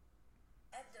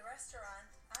 At the restaurant,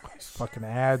 I had a These fucking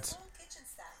chef ads. full kitchen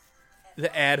staff.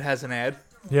 The ad has an ad.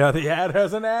 Yeah, the ad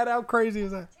has an ad. How crazy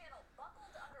is that?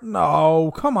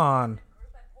 No, come on.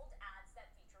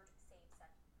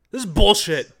 This is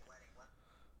bullshit.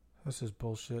 This is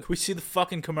bullshit. Can we see the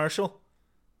fucking commercial?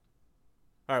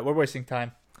 All right, we're wasting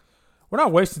time. We're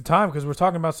not wasting time because we're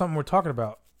talking about something we're talking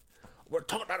about. We're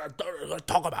talking about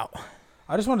talk about.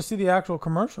 I just want to see the actual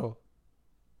commercial.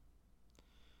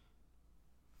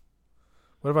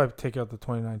 What if I take out the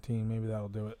 2019? Maybe that'll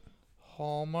do it.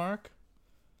 Hallmark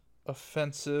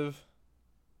offensive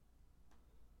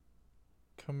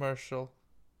commercial.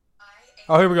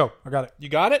 Oh, here we go. I got it. You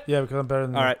got it? Yeah, because I'm better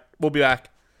than All right, we'll be back.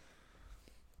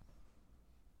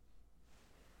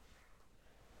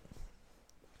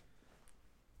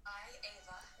 I,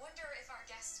 Ava, wonder if our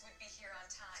guests would be here on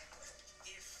time.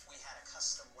 If we had a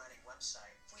custom wedding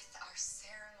website. With our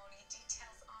ceremony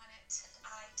details on it. And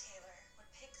I, Taylor, would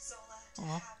pick Zola to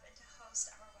Aw. have and to host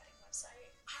our wedding website.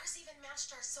 Ours even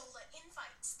matched our Zola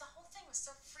invites. The whole thing was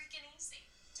so freaking easy.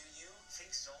 Do you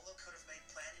think Zola could have made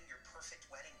planning your perfect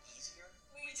wedding easier?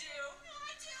 We do.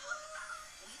 I do.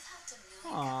 We've helped a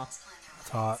million Aw. couples plan their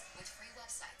That's hot. weddings with free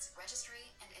websites, registry,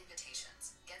 and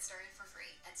invitations. Get started for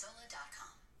free at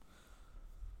Zola.com.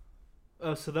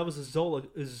 Oh, so that was a Zola.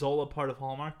 Is Zola part of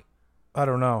Hallmark? I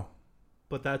don't know.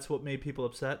 But that's what made people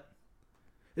upset?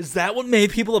 Is that what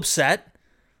made people upset?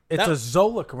 It's That- a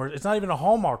Zola commercial. It's not even a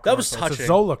Hallmark That was commercial. It's touching. a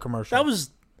Zola commercial. That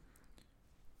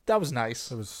was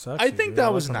nice. It was sexy. I think dude. that I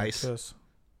was like when they nice. kiss.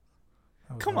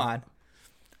 That was Come nice.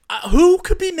 on. Who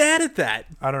could be mad at that?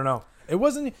 I don't know. It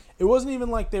wasn't even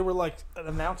like they were like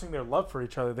announcing their love for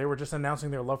each other. They were just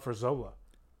announcing their love for Zola.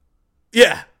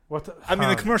 Yeah. What the, I mean,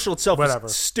 the commercial itself whatever.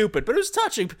 was stupid, but it was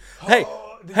touching. Hey,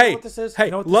 Do you hey, know what this is? hey,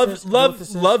 You know what this love, is? You know what this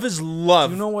is? love is love.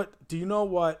 Do you know what?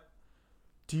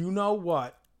 Do you know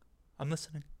what? I'm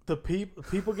listening. The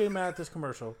people getting mad at this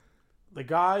commercial. The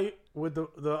guy with the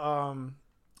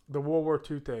World War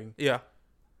II thing, Yeah,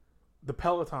 the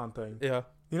Peloton thing. yeah,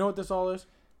 You know what this all is?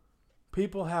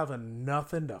 People having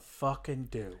nothing to fucking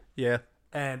do. yeah.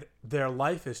 And their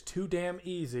life is too damn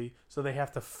easy, so they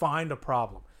have to find a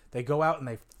problem. They go out and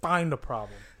they find a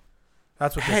problem.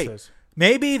 That's what Hey, this is.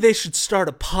 maybe they should start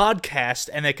a podcast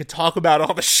and they could talk about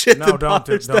all the shit. No, that don't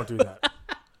do bothers them. that.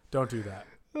 Don't do that.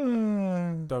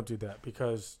 Don't do that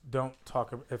because don't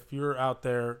talk. If you're out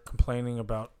there complaining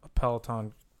about a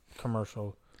Peloton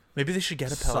commercial, Maybe they should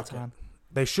get a Suck Peloton.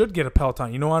 they should get a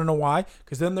Peloton. You want to know why?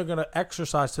 Because then they're gonna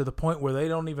exercise to the point where they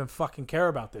don't even fucking care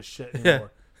about this shit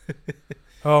anymore.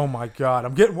 Oh my god,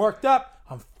 I'm getting worked up.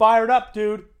 I'm fired up,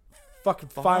 dude. Fucking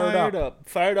fired up.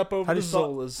 Fired up over How do the you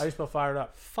spell? Zolas. How do you spell fired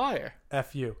up? Fire.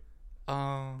 F-U. What?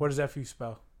 What does F-U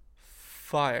spell?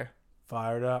 Fire.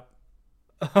 Fired up.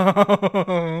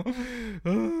 Name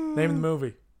the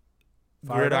movie.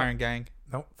 Fired Up. Gridiron Gang.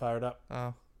 Nope, Fired Up.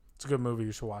 Oh, It's a good movie.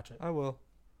 You should watch it. I will.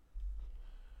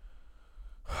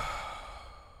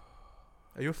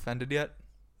 Are you offended yet?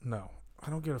 No. I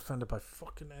don't get offended by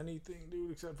fucking anything,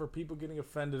 dude, except for people getting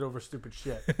offended over stupid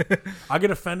shit. I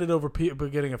get offended over people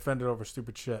getting offended over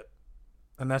stupid shit.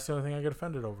 And that's the only thing I get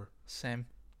offended over. Same.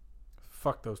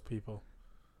 Fuck those people.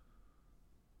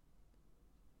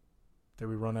 Did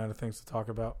we run out of things to talk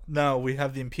about? No, we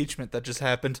have the impeachment that just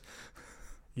happened.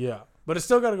 Yeah. But it's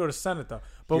still got to go to Senate, though.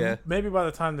 But Yeah. maybe by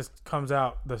the time this comes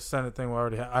out, the Senate thing will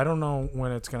already I don't know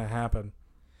when it's going to happen.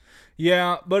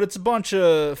 Yeah, but it's a bunch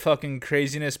of fucking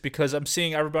craziness because I'm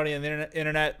seeing everybody on the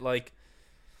internet like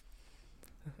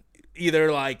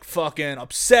either like fucking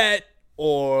upset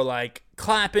or like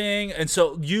clapping. And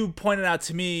so you pointed out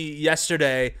to me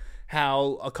yesterday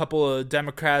how a couple of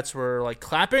Democrats were like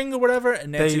clapping or whatever,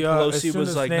 and Nancy as Pelosi soon was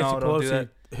as like, Nancy "No, don't do Pelosi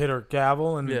that." hit her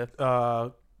gavel and Yeah.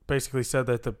 basically said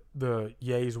that the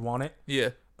yays won it. Yeah,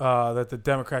 That the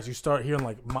Democrats, you start hearing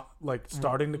like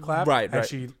starting to clap, Right, and right.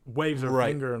 she waves her right.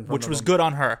 finger in front Which of was them. good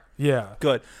on her. Yeah,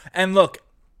 Good. And look,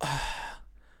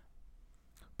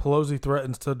 Pelosi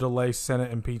threatens to delay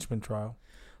Senate impeachment trial.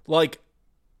 like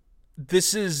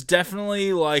this is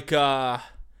definitely like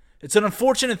it's an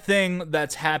unfortunate thing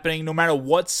that's happening no matter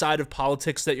what side of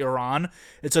politics that you're on.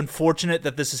 It's unfortunate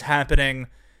that this is happening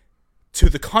to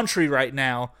the country right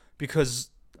now because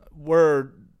we're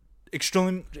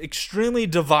extremely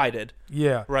divided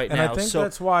Yeah, right and now. I think so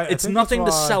that's why it's nothing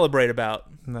to celebrate about,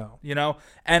 No, you know?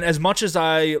 And as much as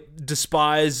I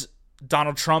despise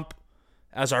Donald Trump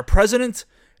as our president,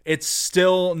 it's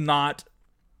still not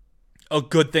a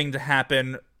good thing to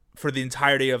happen for the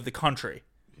entirety of the country,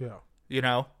 yeah. you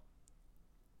know?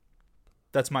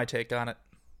 That's my take on it.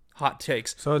 Hot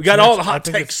takes. So We it's got all the next- hot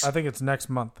takes. I think it's next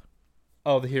month,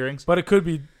 Oh, the hearings? but it could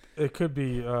be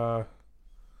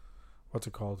what's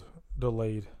it called?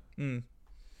 Delayed.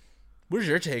 Where's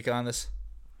your take on this?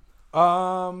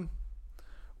 Well,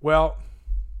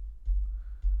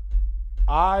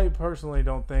 I personally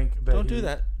don't think that Don't do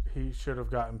that. he should have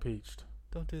got impeached.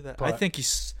 Don't do that. But- I think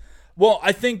he's... Well,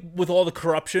 I think with all the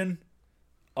corruption...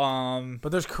 But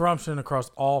there's corruption across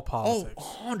all Oh, politics.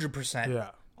 100%. Yeah.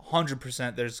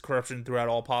 100% there's corruption throughout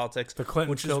all politics. The Clinton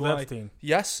which is killed why- Epstein.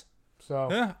 Yes. So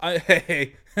Yeah.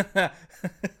 Hey.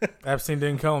 Epstein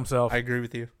didn't kill himself. I agree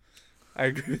with you. No,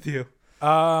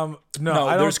 No,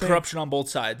 I don't there's think, corruption on both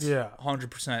sides. Yeah.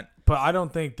 100%. but I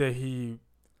don't think that he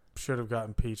should have got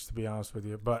impeached, to be honest with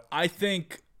you. But I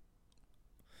think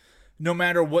no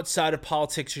matter what side of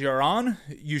politics you're on,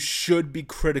 you should be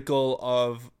critical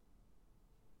of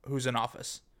who's in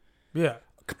office. yeah,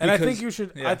 and I think Because- you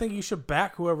should. yeah. I think you should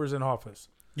back whoever's in office.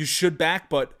 You should back,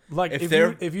 but Like if if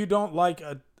they're you don't like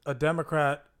a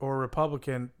Democrat or a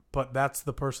Republican, but that's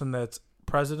the person that's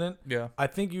president, yeah. I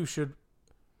think you should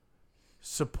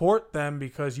support them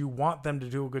because you want them to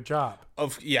do a good job.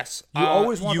 Yes. You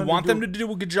always want you them to want do- them to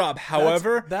do a good job.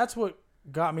 However, that's what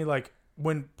got me like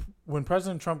when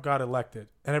President Trump got elected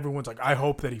and everyone's like, I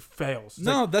hope that he fails. It's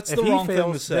No, like, that's if the he wrong thing to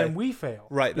fails, say. Then we fail.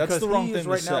 Right, that's because the wrong he thing is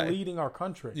to right now say. leading our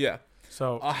country. yeah.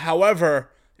 So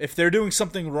However, if they're doing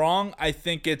something wrong, I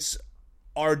think it's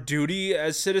our duty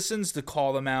as citizens to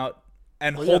call them out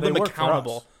and Well, yeah, hold they them work for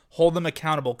accountable. us. Hold them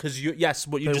accountable because yes,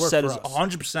 what you They just work said for is us.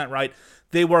 100% right.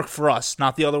 They work for us,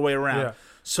 not the other way around. yeah,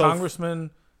 So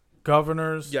congressmen,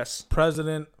 governors, Yes.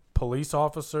 president, police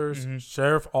officers,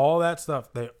 sheriff, all that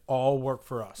stuff, they all work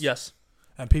for us. yes,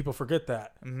 And people forget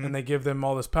that. And they give them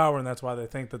all this power, and that's why they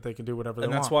think that they can do whatever they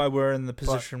and want. that's why we're in the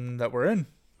position that we're in.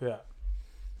 Yeah.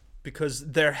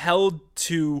 Because they're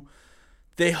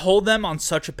they hold them on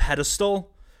such a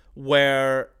pedestal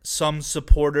where some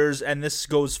supporters, and this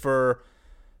goes for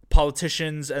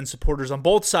politicians and supporters on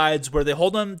both sides, where they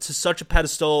hold them to such a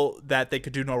pedestal that they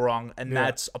could do no wrong, and Yeah.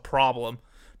 that's a problem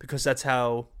because that's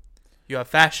how you have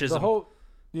fascism.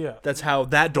 That's how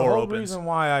that The door whole opens. reason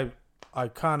why I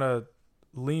kind of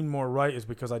lean more right is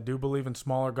because I do believe in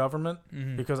smaller government,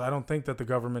 because I don't think that the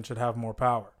government should have more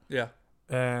power. Yeah.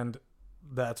 And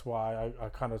that's why I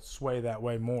kind of sway that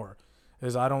way more.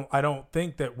 Is I don't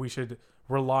think that we should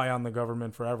rely on the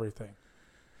government for everything.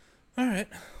 All right.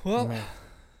 Well, Man.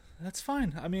 that's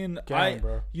fine. I mean, Gang,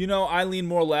 bro. I lean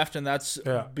more left, and that's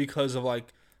Yeah. because of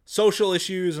like social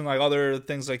issues and like other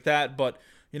things like that. But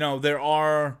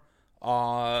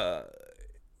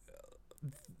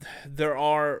there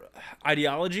are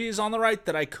ideologies on the right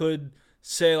that I could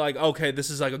say like, okay, this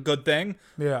is like a good thing.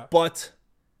 Yeah. But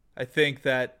I think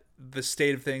that the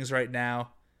state of things right now,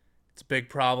 it's a big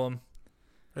problem.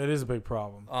 It is a big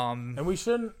problem. And we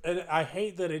shouldn't. And I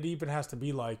hate that it even has to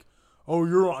be like, oh,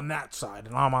 you're on that side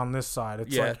and I'm on this side.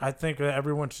 It's Yeah. like I think that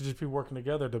everyone should just be working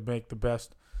together to make the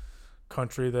best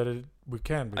country that we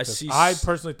can. Because I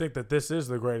personally think that this is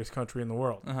the greatest country in the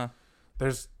world. Uh-huh.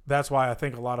 That's why I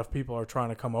think a lot of people are trying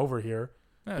to come over here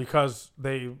because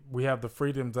we have the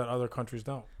freedoms that other countries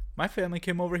don't. My family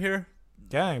came over here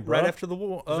Dang, bro. right after the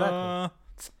war. Exactly.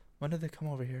 When did they come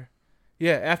over here?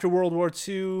 Yeah, after World War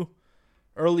II,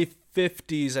 early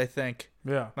 50s, I think.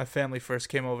 Yeah. My family first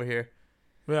came over here.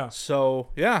 Yeah. So,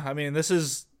 yeah, I mean, this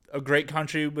is a great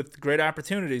country with great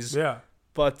opportunities. Yeah.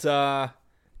 But,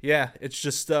 yeah, it's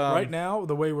just... right now,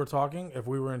 the way we're talking, if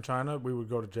we were in China, we would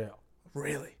go to jail.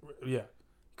 Really? Yeah.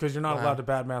 Because you're not allowed to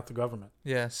badmouth the government.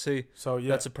 Yeah, see, So, yeah.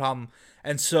 that's a problem.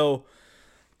 And so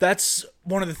that's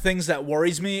one of the things that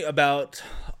worries me about,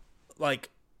 like,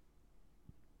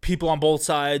 people on both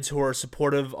sides who are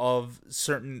supportive of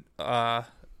certain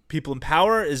people in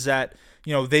power is that,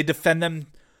 you know, they defend them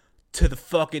to the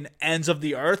fucking ends of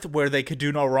the earth where they could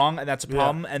do no wrong, and that's a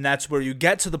problem. And that's where you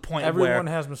get to the point where... Everyone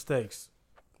has mistakes.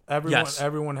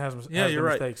 Everyone has you're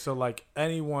right. mistakes. So, like,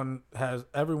 everyone,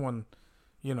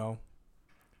 you know...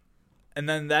 And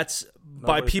then that's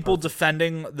by Nobody's people perfect.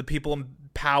 defending the people in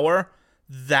power,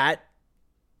 that...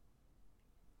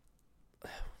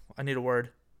 I need a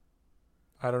word.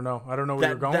 I don't know where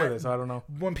you're going with this. I don't know.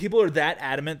 When people are that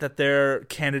adamant that their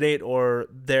candidate or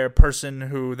their person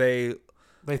who they...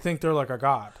 They think they're like a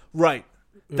god. Right.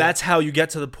 That's how you get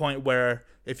to the point where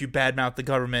if you badmouth the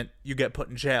government, you get put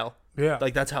in jail. Yeah.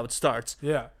 Like, that's how it starts.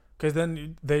 Yeah. Because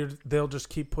then they'll just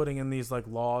keep putting in these, like,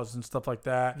 laws and stuff like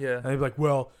that. Yeah. And they'll be like,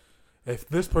 well, if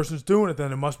this person's doing it,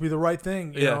 then it must be the right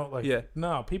thing. You Yeah, know? Like, yeah.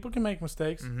 no, people can make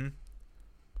mistakes. Mm-hmm.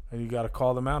 And you got to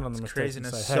call them out on the mistakes.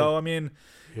 Craziness. And say, hey, So, I mean,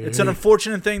 it's an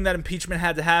unfortunate thing that impeachment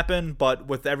had to happen, but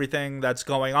with everything that's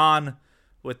going on,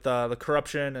 with the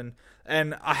corruption,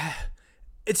 and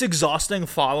it's exhausting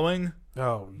following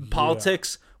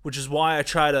politics, which is why I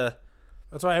try to...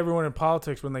 That's why everyone in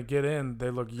politics, when they get in, they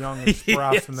look young and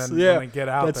sprouts, Yes, and then yeah, when they get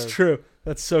out, that's they're true.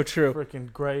 That's so true.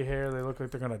 freaking gray hair. They look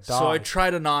like they're going to die. So I try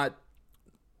to not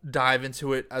dive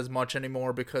into it as much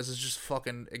anymore because it's just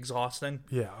fucking exhausting.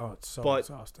 Yeah, oh, it's so But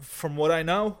exhausting. from what I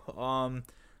know,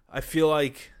 I feel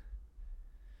like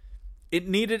it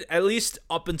needed, at least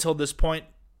up until this point,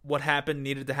 what happened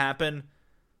needed to happen.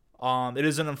 It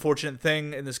is an unfortunate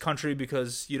thing in this country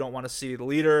because you don't want to see the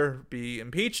leader be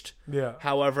impeached. Yeah.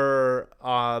 However,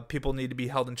 people need to be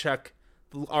held in check.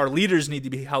 Our leaders need to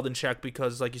be held in check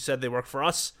because, like you said, they work for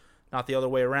us, not the other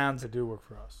way around. They do work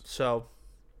for us. So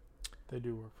They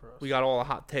do work for us. we got all the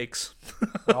hot takes.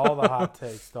 All the hot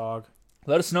takes, dog.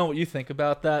 Let us know what you think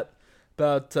about that,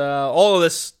 about all of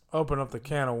this. Open up the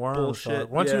can of worms. Bullshit, Dog.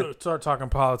 Once yeah. you start talking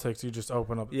politics, you just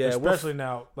open up. Yeah, especially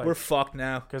now. Like, We're fucked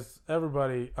now. because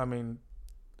everybody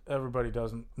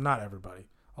doesn't. Not everybody.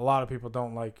 A lot of people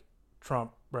don't like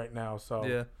Trump right now. So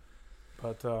Yeah.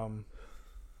 But I don't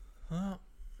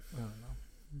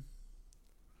know.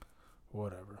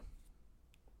 Whatever.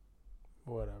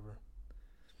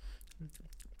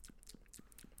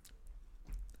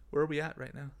 Where are we at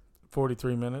right now?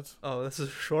 43 minutes. Oh, this is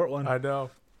a short one. I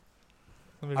know.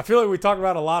 Let me- I feel like we talked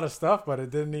about a lot of stuff, but it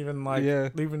didn't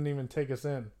even even take us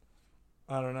in.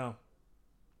 I don't know.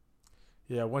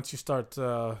 Yeah, once you start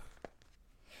talking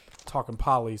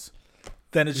polys,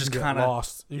 then it you just can get kind of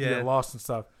lost. You can get lost and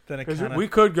stuff. Then it Because kind of. we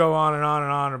could go on and on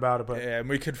and on about it, but Yeah, and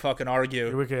we could fucking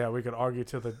argue. we could argue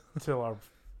till our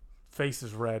face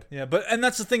is red. Yeah, and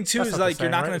that's the thing too, That's is not the like you're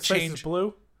same, not right? going Its to face is change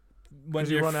blue. when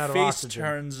 'cause you your run out of face oxygen.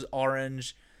 turns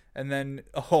orange, and then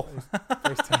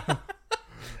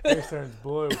Face turns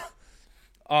blue.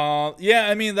 yeah,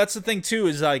 I mean that's the thing too,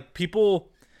 is like people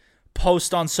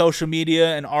post on social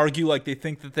media and argue like they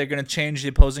think that they're going to change the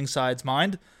opposing side's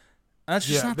mind. And that's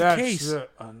just not the case.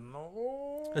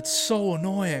 It's so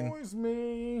annoying. Annoys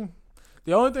me.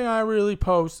 The only thing I really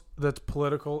post that's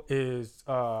political is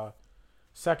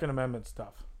Second Amendment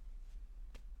stuff.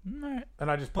 Alright. And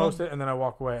I just post it and then I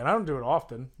walk away. And I don't do it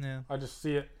often. Yeah. I just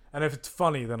see it. And if it's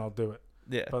funny, then I'll do it.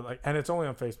 Yeah. But and it's only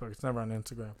on Facebook. It's never on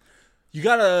Instagram. You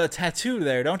got a tattoo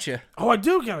there, don't you? Oh, I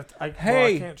do get it. I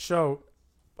can't show,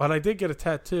 but I did get a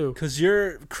tattoo. Because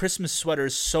your Christmas sweater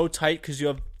is so tight because you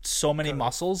have so many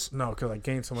muscles. No, because I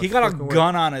gained so much. He got a freaking weight.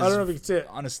 gun on his. I don't know if you can see it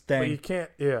on his but you thing. can't.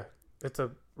 Yeah, it's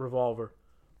a revolver.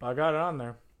 But I got it on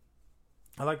there.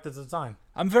 I like the design.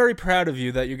 I'm very proud of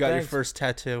you that you got your Thanks. first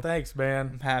tattoo. Thanks, man.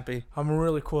 I'm happy. I'm a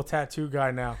really cool tattoo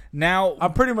guy now. Now,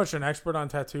 I'm pretty much an expert on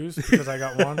tattoos because I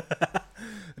got one.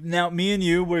 me and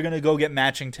you, we're gonna go get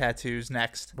matching tattoos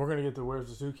next. We're gonna get the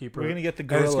Where's the Zookeeper. We're gonna get the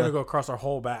And it's gorilla. gonna go across our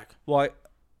whole back. Well,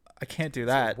 I can't do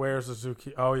that Where's the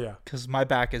Zookeeper? Oh yeah. because my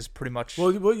back is pretty much.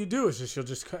 Well, what you do is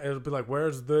it'll be like,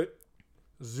 where's the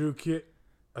Zoo Kit,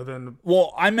 and then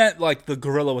Well, I meant like the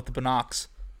gorilla with the binocs.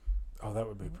 oh, that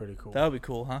would be pretty cool. That would be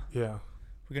cool, huh? Yeah.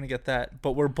 We're gonna get that,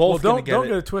 but we're Well, both gonna don't get don't it.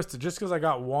 get it twisted. Just because I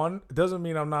got one, it doesn't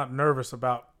mean I'm not nervous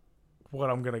about what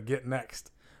I'm gonna get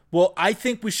next. Well, I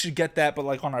think we should get that, but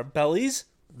like on our bellies.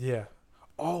 Yeah.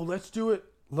 Oh, let's do it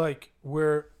like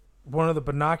where one of the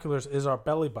binoculars is our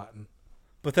belly button.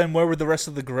 But then where would the rest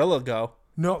of the gorilla go?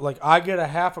 No, like I get a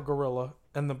half a gorilla,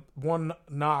 and the one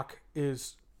knock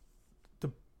is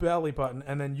the belly button,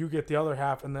 and then you get the other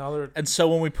half, and the other. And so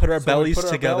when we put our So we bellies put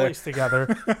our together, bellies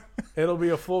together, it'll be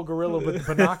a full gorilla with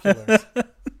binoculars.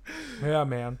 Yeah,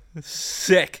 man.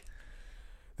 sick.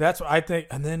 That's what I think.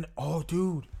 And then, oh,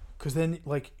 dude, because then,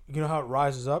 like, you know how it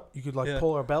rises up? You could like Yeah.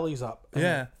 pull our bellies up. And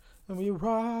Yeah. then we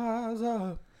rise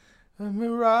up. And we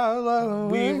rise up.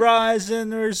 We rise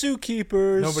and they're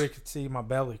zookeepers. Nobody could see my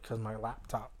belly because my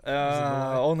laptop.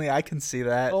 Only I can see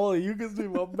that. Oh, you can see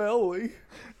my belly.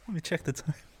 Let me check the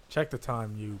time. Check the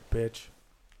time, you bitch.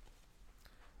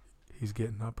 He's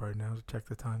getting up right now to check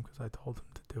the time because I told him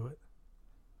to do it.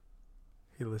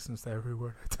 He listens to every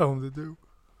word I tell him to do.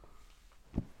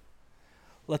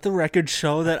 Let the record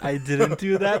show that I didn't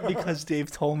do that because Dave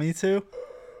told me to.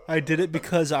 I did it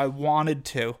because I wanted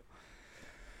to.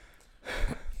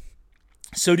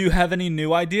 So do you have any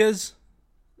new ideas?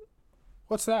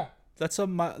 What's that? That's a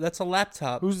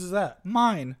laptop. Whose is that?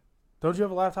 Mine? Don't you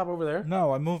have a laptop over there?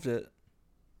 No, I moved it.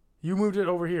 You moved it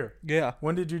over here. Yeah,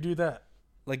 When did you do that?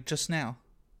 like just now.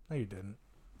 No, you didn't.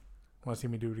 Want to see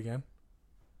me do it again?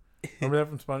 Remember that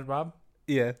from SpongeBob?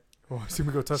 Yeah. Want to see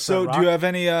me go touch So that rock? do you have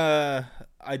any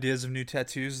ideas of new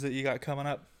tattoos that you got coming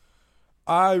up?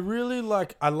 I really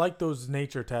like. I like those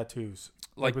nature tattoos,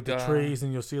 like with the Like, trees,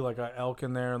 and you'll see like an elk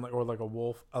in there, and like or like a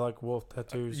wolf. I like wolf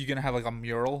tattoos. You gonna have like a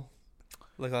mural,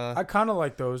 like a I kind of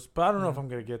like those, but I don't know if I'm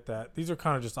gonna get that. These are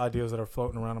kind of just ideas that are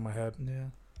floating around in my head. yeah.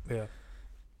 Yeah,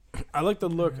 I like the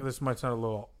look. This might sound a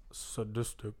little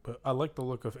sadistic, but I like the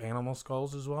look of animal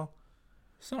skulls as well.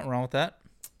 There's nothing wrong with that.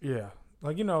 Yeah,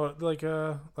 like like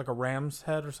a ram's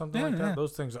head or something Yeah, like that. yeah.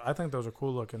 Those things, I think those are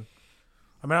cool looking.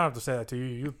 I mean, I don't have to say that to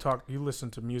you. You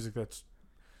listen to music that's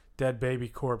dead baby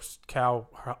corpse cow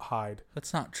hide.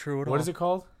 That's not true at all. What is it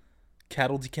called?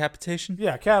 Cattle decapitation.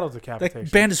 Yeah, cattle decapitation.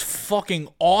 That band is fucking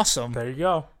awesome. There you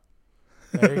go.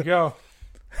 There you go.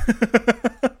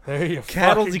 There you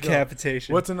Cattle fucking go.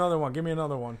 decapitation. What's another one? Give me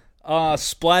another one.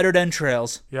 Splattered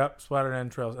entrails. Yep, splattered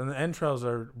entrails. And the entrails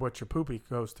are what your poopy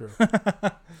goes through.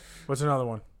 What's another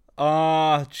one?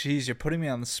 Jeez, you're putting me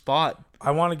on the spot. I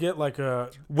want to get like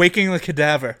a... Waking the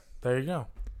cadaver. There you go.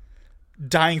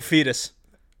 Dying fetus.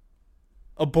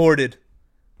 Aborted.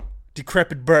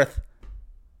 Decrepit birth.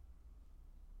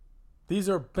 These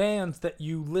are bands that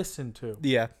you listen to.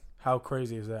 Yeah. How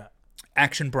crazy is that?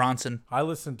 Action Bronson. I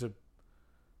listen to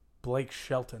Blake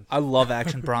Shelton. I love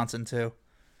Action Bronson too.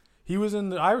 He was in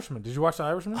The Irishman. Did you watch The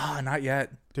Irishman? Not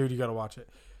yet. Dude, you got to watch it.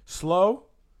 Slow,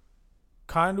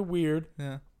 kind of weird.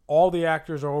 Yeah. All the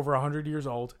actors are over 100 years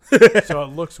old, so it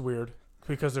looks weird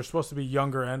because they're supposed to be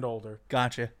younger and older.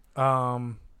 Gotcha.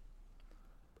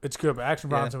 It's good, but Action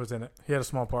Bronson was in it. He had a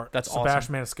small part. That's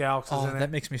Sebastian Maniscalco is in it.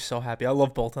 That makes me so happy. I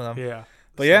love both of them. Yeah.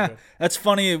 But So yeah, good. that's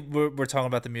funny. We're talking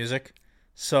about the music.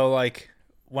 So like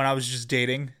when I was just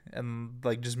dating and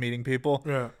like just meeting people,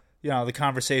 Yeah. you know, the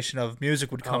conversation of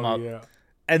music would come up. Yeah.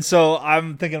 And so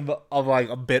I'm thinking of like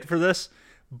a bit for this,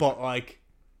 but like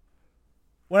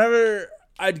whenever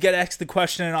I'd get asked the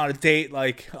question on a date,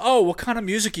 like, "Oh, what kind of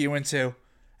music are you into?"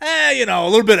 You know, a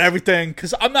little bit of everything.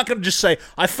 Because I'm not gonna just say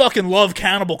I fucking love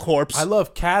Cannibal Corpse. I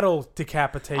love cattle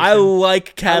decapitation. I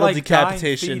like cattle like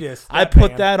decapitation. Dying Fetus, I that put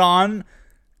band. that on,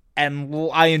 and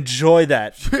I enjoy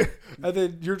that. And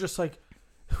then you're just like,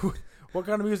 what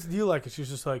kind of music do you like? And she's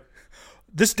just like,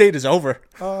 This date is over.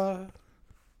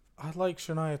 I like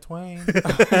Shania Twain.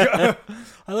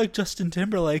 I like Justin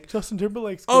Timberlake. Justin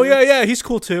Timberlake's Oh cool. yeah, he's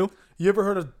cool too. You ever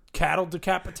heard of cattle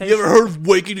decapitation? You ever heard of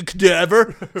Waking the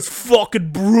Cadaver? It's fucking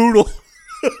brutal.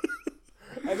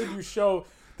 And then you show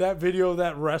that video of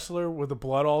that wrestler with the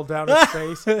blood all down his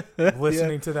face,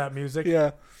 listening to that music.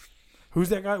 Yeah. Who's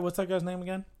that guy? What's that guy's name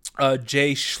again?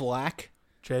 Jay Schlack.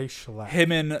 Jay Schlatt.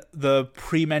 Him and the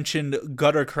pre-mentioned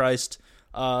Gutter Christ.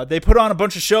 They put on a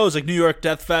bunch of shows like New York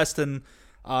Death Fest and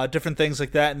different things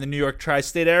like that in the New York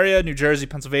tri-state area, New Jersey,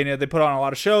 Pennsylvania. They put on a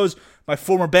lot of shows. My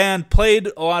former band played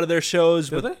a lot of their shows.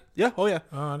 Did with, they? Yeah, oh yeah.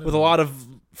 I didn't With a lot of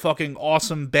fucking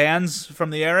awesome bands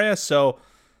from the area. So,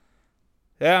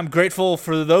 yeah, I'm grateful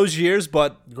for those years,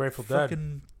 but Grateful Dead.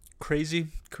 fucking crazy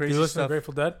Do you listen stuff. to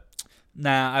Grateful Dead?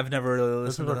 Nah, I've never really Those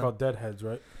listened people to are them. called Deadheads,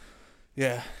 right?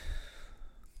 Yeah.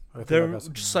 I think I They're got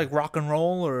some- just like rock and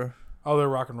roll or... Oh, they're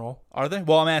rock and roll. Are they?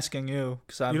 Well, I'm asking you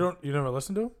because You never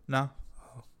listen to them? No.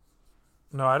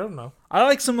 No, I don't know. I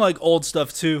like some like old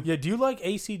stuff too. Yeah, do you like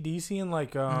AC/DC and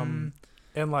like and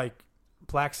like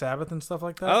Black Sabbath and stuff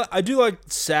like that? I do like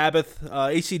Sabbath.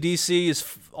 AC/DC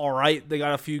is all right. They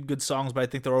got a few good songs, but I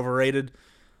think they're overrated.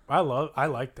 I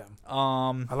like them.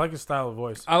 I like his style of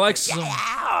voice. I like some.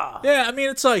 Yeah, I mean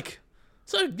it's like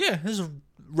this is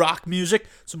rock music,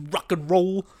 some rock and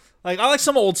roll. Like I like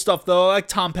some old stuff though. I like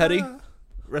Tom Petty.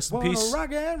 Rest in peace.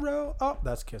 Rock and roll. Oh,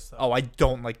 that's Kiss though. Oh, I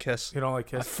don't like Kiss. You don't like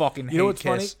Kiss? I fucking hate You know what's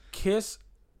funny? Kiss. Kiss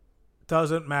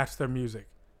doesn't match their music.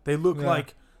 They look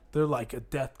like they're like a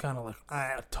death kind of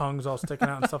like tongues all sticking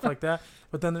out and stuff like that.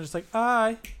 But then they're just like,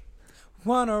 I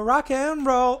wanna rock and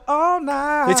roll all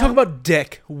night. They talk about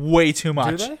dick way too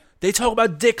much. Do they? They talk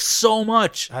about dick so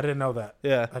much. I didn't know that.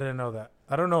 Yeah. I didn't know that.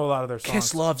 I don't know a lot of their songs.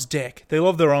 Kiss loves dick. They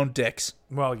love their own dicks.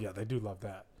 Well, yeah, they do love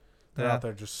that. They're Yeah. out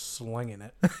there just slinging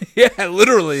it. Yeah,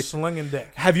 literally. Slinging dick.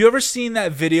 Have you ever seen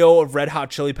that video of Red Hot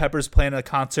Chili Peppers playing at a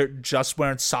concert just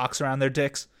wearing socks around their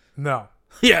dicks? No.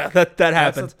 Yeah, that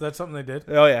happened. That's something they did.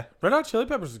 Oh yeah, Red Hot Chili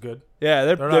Peppers is good. yeah,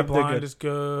 They're they're Not Blind good. is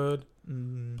good.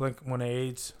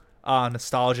 Blink-182.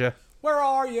 Nostalgia. Where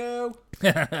are you?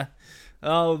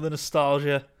 Oh, the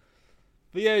nostalgia.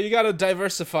 But yeah, you got to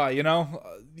diversify. You know,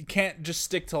 you can't just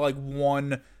stick to like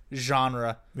one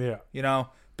genre. Yeah. You know,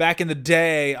 back in the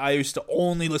day, I used to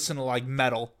only listen to like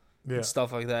metal Yeah. and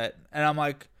stuff like that, and I'm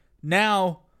like,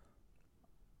 now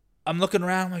I'm looking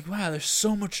around, I'm like, wow, there's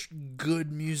so much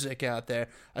good music out there.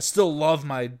 I still love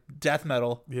my death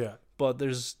metal, Yeah. but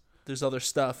there's other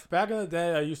stuff. Back in the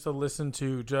day, I used to listen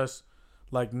to just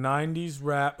like 90s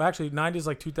rap. Actually, 90s,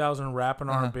 like 2000 rap and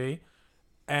R&B.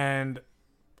 And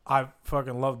I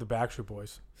fucking loved the Backstreet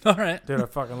Boys. All right. Dude, I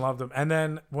fucking loved them. And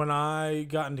then when I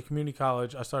got into community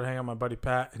college, I started hanging out with my buddy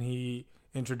Pat, and he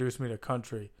introduced me to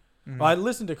country. Well, I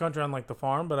listened to country on like the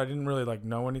farm, but I didn't really like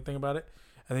know anything about it.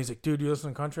 And he's like, dude, you listen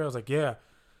to country? I was like, yeah.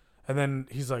 And then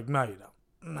he's like, no, you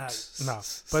don't. No.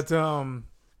 But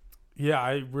yeah,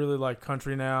 I really like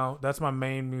country now. That's my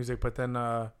main music. But then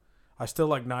I still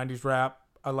like 90s rap.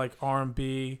 I like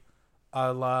R&B. I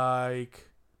like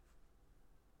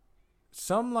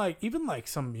some even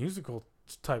some musical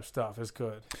type stuff is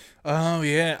good. Oh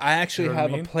yeah, I actually You know what I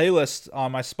have mean? a playlist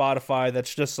on my Spotify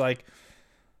that's just like,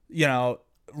 you know,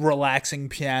 relaxing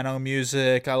piano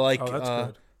music. I like Oh, that's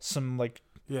good. some like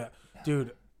Yeah.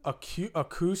 Dude,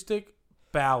 acoustic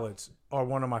ballads are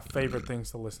one of my favorite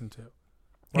things to listen to.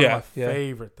 One Yeah, of my yeah.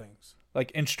 favorite things.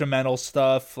 like instrumental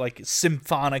stuff, like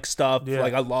symphonic stuff. Yeah.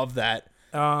 Like I love that.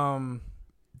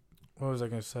 What was I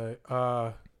going to say?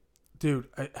 Dude,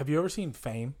 have you ever seen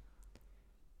Fame?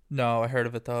 No, I heard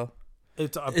of it though.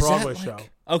 It's a Is that, Broadway like- show.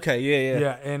 Okay, yeah.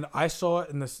 Yeah, and I saw it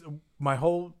in this. My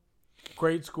whole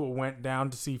grade school went down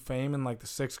to see Fame in like the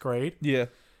 6th grade. Yeah.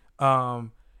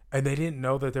 And they didn't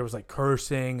know that there was like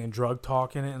cursing and drug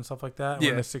talk in it and stuff like that. We're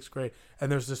in Yeah. the 6th grade,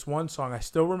 and there's this one song I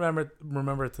still remember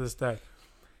it to this day.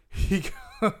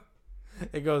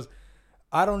 It goes,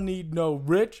 I don't need no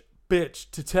rich bitch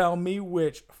to tell me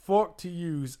which fork to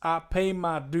use. I pay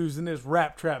my dues in this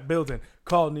rap trap building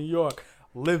called New York,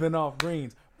 living off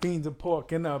greens, beans and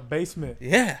pork in a basement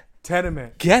Yeah.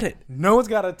 tenement. Get it. No one's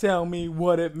got to tell me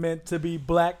what it meant to be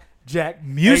black. Jack,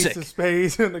 Music. Ace of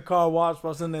Spades in the car wash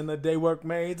busting and the day work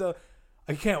maids.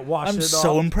 I can't wash I'm it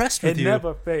so off. impressed with it you. It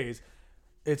never fades.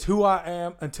 It's who I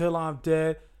am until I'm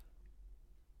dead.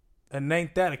 And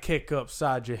ain't that a kick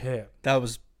upside your head? That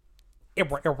was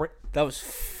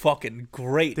fucking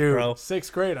great, Dude, bro.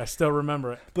 6th grade, I still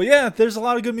remember it. But yeah, there's a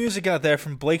lot of good music out there,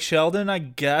 from Blake Shelton, I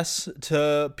guess,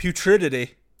 to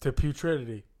Putridity. To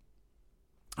Putridity.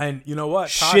 And you know what?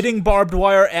 Shitting barbed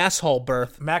wire asshole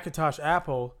birth. Macintosh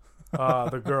Apple,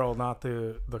 the girl, not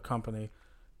the company,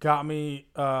 got me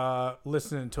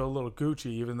listening to a little Gucci,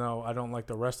 even though I don't like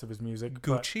the rest of his music.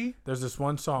 But Gucci? there's this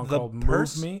one song The called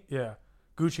purse? Move Me. Yeah,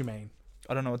 Gucci Mane.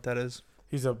 I don't know what that is.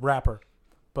 He's a rapper.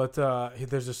 But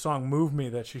there's a song Move Me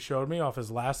that she showed me off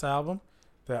his last album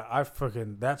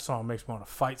that song makes me want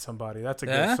to fight somebody. That's a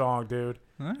Yeah? good song, dude.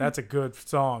 That's a good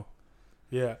song.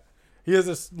 Yeah. He has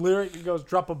this lyric. He goes,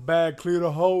 drop a bag, clear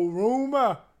the whole room.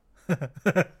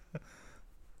 Yeah.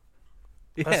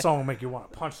 That song will make you want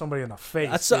to punch somebody in the face.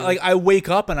 That's dude. like I wake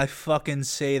up and I fucking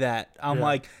say that. I'm Yeah.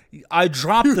 like, I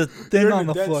dropped the thing You're on in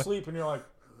the dead floor. sleep and you're like,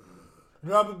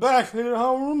 drop it back, clear the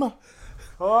whole room.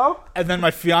 Hello? And then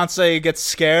my fiance gets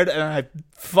scared and I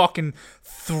fucking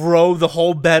throw the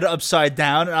whole bed upside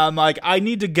down. And I'm like, I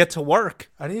need to get to work.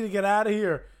 I need to get out of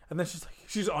here. And then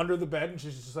she's under the bed and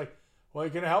she's just like, well,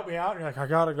 you gonna help me out? And you're like, I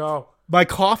gotta go. My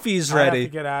coffee's I have ready.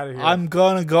 to get out of here. I'm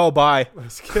gonna go. Bye.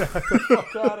 Let's get the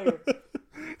fuck out of here.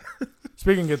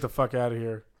 Speaking of get the fuck out of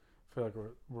here, I feel like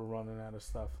we're running out of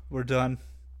stuff. We're done.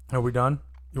 Are we done?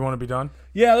 You want to be done?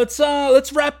 Yeah, let's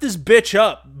wrap this bitch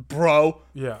up, bro.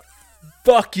 Yeah.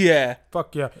 Fuck yeah.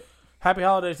 Fuck yeah. Happy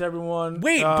holidays, everyone.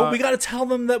 Wait, but we gotta tell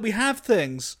them that we have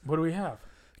things. What do we have?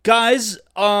 Guys,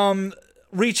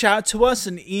 reach out to us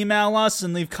and email us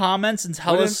and leave comments and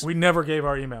tell us. We never gave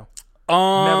our email.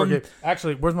 Never gave.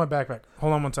 Actually, where's my backpack?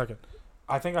 Hold on 1 second.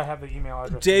 I think I have the email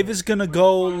address. Dave is gonna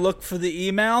go look for the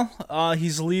email.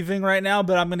 He's leaving right now,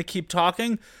 but I'm gonna keep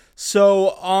talking.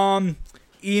 So,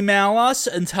 email us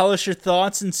and tell us your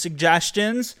thoughts and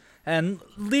suggestions, and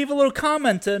leave a little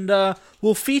comment, and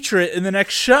we'll feature it in the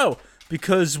next show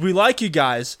because we like you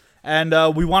guys and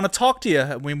we want to talk to you.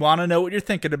 And we want to know what you're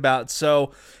thinking about.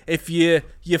 So, if you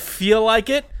feel like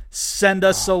it, send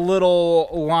us a little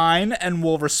line and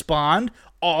we'll respond.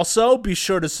 Also, be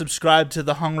sure to subscribe to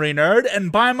The Hungry Nerd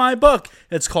and buy my book.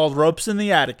 It's called Ropes in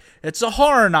the Attic. It's a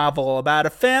horror novel about a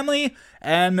family,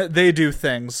 and they do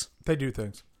things. They do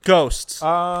things. Ghosts.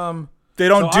 They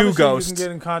don't do ghosts. You can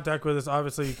get in contact with us.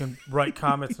 Obviously, you can write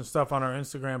comments and stuff on our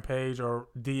Instagram page or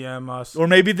DM us. Or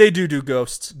maybe they do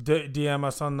ghosts. DM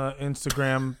us on the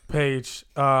Instagram page.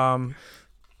 But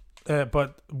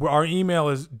our email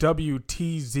is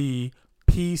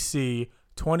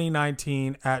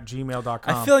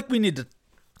wtzpc2019@gmail.com. I feel like we need to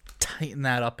tighten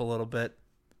that up a little bit.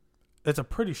 It's a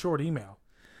pretty short email.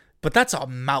 But that's a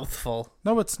mouthful.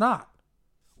 No, it's not.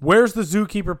 Where's the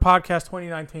Zookeeper Podcast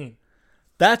 2019?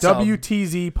 That's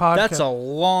WTZ Podcast. That's a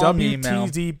long email.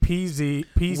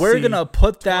 WTZ We're going to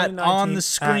put that on the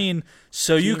screen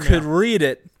so you could read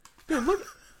it. Dude, look.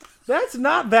 That's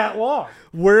not that long.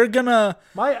 We're going to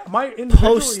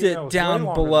post it down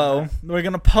below. We're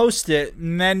going to post it,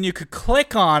 and then you could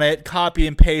click on it, copy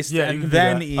and paste it, and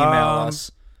then email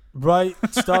us. Write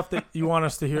stuff that you want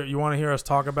us to hear. You want to hear us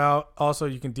talk about. Also,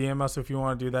 you can DM us if you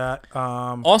want to do that.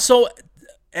 Also,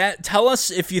 tell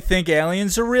us if you think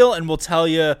aliens are real, and we'll tell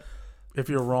you if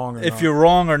you're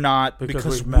wrong or not,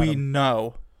 because we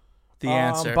know the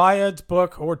answer. Buy Ed's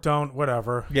book or don't,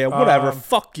 whatever. Yeah, whatever.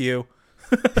 Fuck you.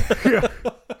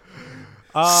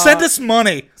 Send us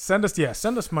money. Send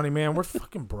us money, man. We're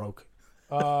fucking broke.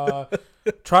 Try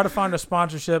to find a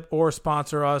sponsorship or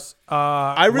sponsor us.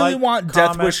 I really want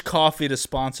Death Wish Coffee to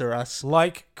sponsor us.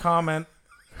 Like, comment.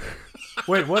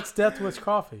 Wait, what's Death Wish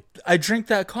Coffee? I drink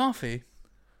that coffee.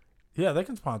 Yeah, they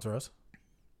can sponsor us.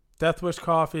 Death Wish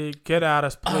Coffee, get at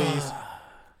us, please.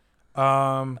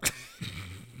 I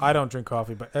don't drink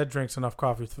coffee, but Ed drinks enough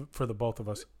coffee for the both of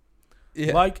us.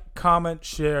 Yeah. Like, comment,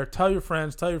 share, tell your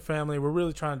friends, tell your family. We're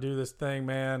really trying to do this thing,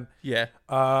 man. Yeah.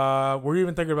 We're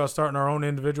even thinking about starting our own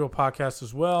individual podcast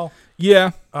as well.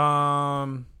 Yeah.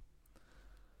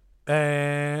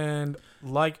 And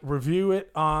review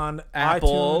it on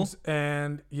Apple, iTunes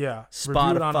and Spotify.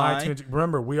 Review it on iTunes.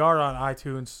 Remember, we are on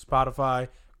iTunes, Spotify,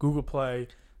 Google Play,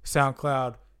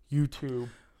 SoundCloud, YouTube.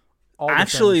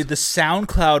 Actually, the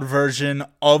SoundCloud version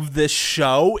of this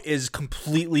show is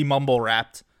completely mumble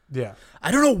wrapped. Yeah.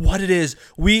 I don't know what it is.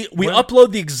 We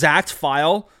upload the exact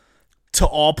file to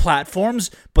all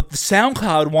platforms, but the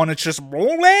SoundCloud one, it's just...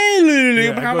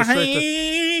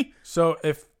 So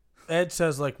if Ed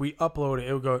says, we upload it,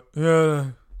 it would go, yeah.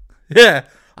 Yeah.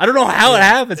 I don't know how it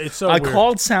happens. It's so I weird.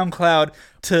 called SoundCloud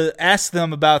to ask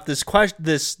them about this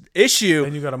issue.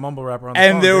 And you got a mumble rapper on the phone.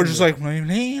 phone. And they were just like...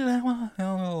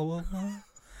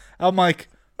 I'm like,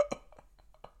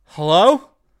 hello?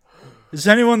 Is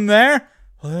anyone there?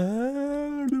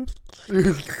 And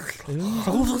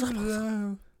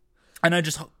I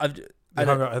just...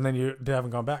 and then you haven't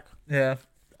gone back. Yeah.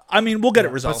 I mean, we'll get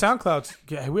it resolved. But SoundCloud's...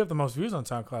 Yeah, we have the most views on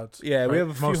SoundCloud. Yeah, we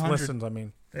have a few most hundred. listens, I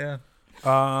mean. Yeah.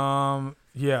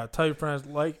 Yeah, tell your friends,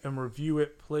 like and review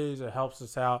it, please. It helps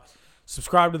us out.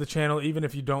 Subscribe to the channel, even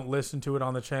if you don't listen to it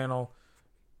on the channel.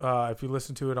 If you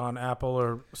listen to it on Apple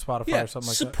or Spotify or something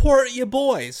like that. Support your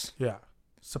boys. Yeah.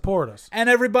 Support us. And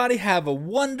everybody have a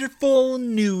wonderful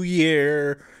new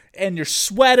year. And your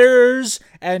sweaters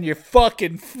and your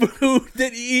fucking food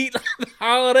that you eat on the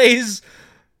holidays.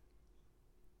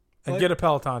 And get a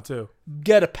Peloton, too.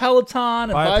 Get a Peloton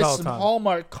and buy Peloton. some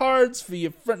Hallmark cards for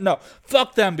your friend. No,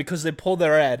 fuck them because they pulled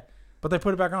their ad. But they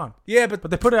put it back on. Yeah, but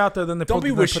they put it out there, then they don't put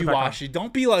be it back on. wishy-washy.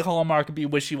 Don't be like Hallmark and be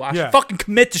wishy-washy. Yeah. Fucking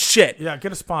commit to shit. Yeah,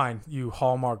 get a spine, you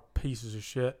Hallmark pieces of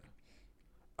shit.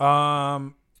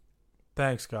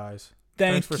 Thanks, guys.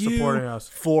 Thanks for supporting us.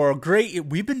 For great...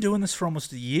 We've been doing this for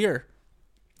almost a year.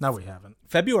 No, we haven't.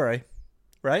 February,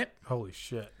 right? Holy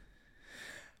shit.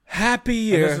 Happy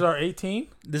year. And this is our 18?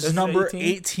 This is number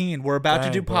 18. We're about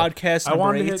to do podcast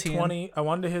number 18. I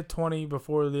wanted to hit 20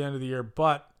 before the end of the year,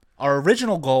 but... Our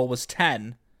original goal was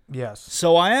 10. Yes.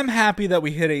 So I am happy that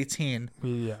we hit 18.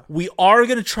 Yeah. We are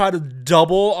going to try to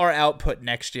double our output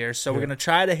next year. So we're going to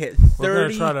try to hit 30. We're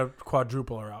going to try to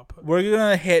quadruple our output. We're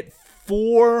going to hit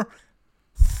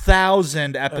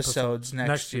 4,000 episodes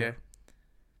next year.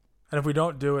 And if we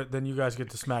don't do it, then you guys get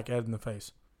to smack Ed in the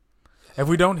face. If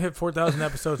we don't hit 4,000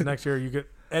 episodes next year, you get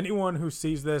anyone who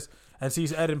sees this and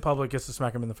sees Ed in public gets to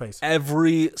smack him in the face.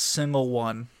 Every single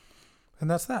one. And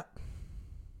that's that.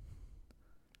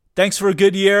 Thanks for a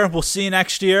good year. We'll see you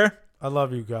next year. I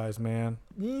love you guys, man.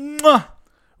 Mwah!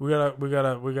 We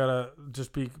gotta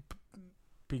just be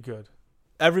good.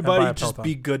 Everybody just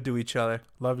be good to each other.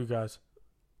 Love you guys.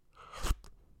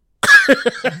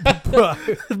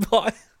 Bye.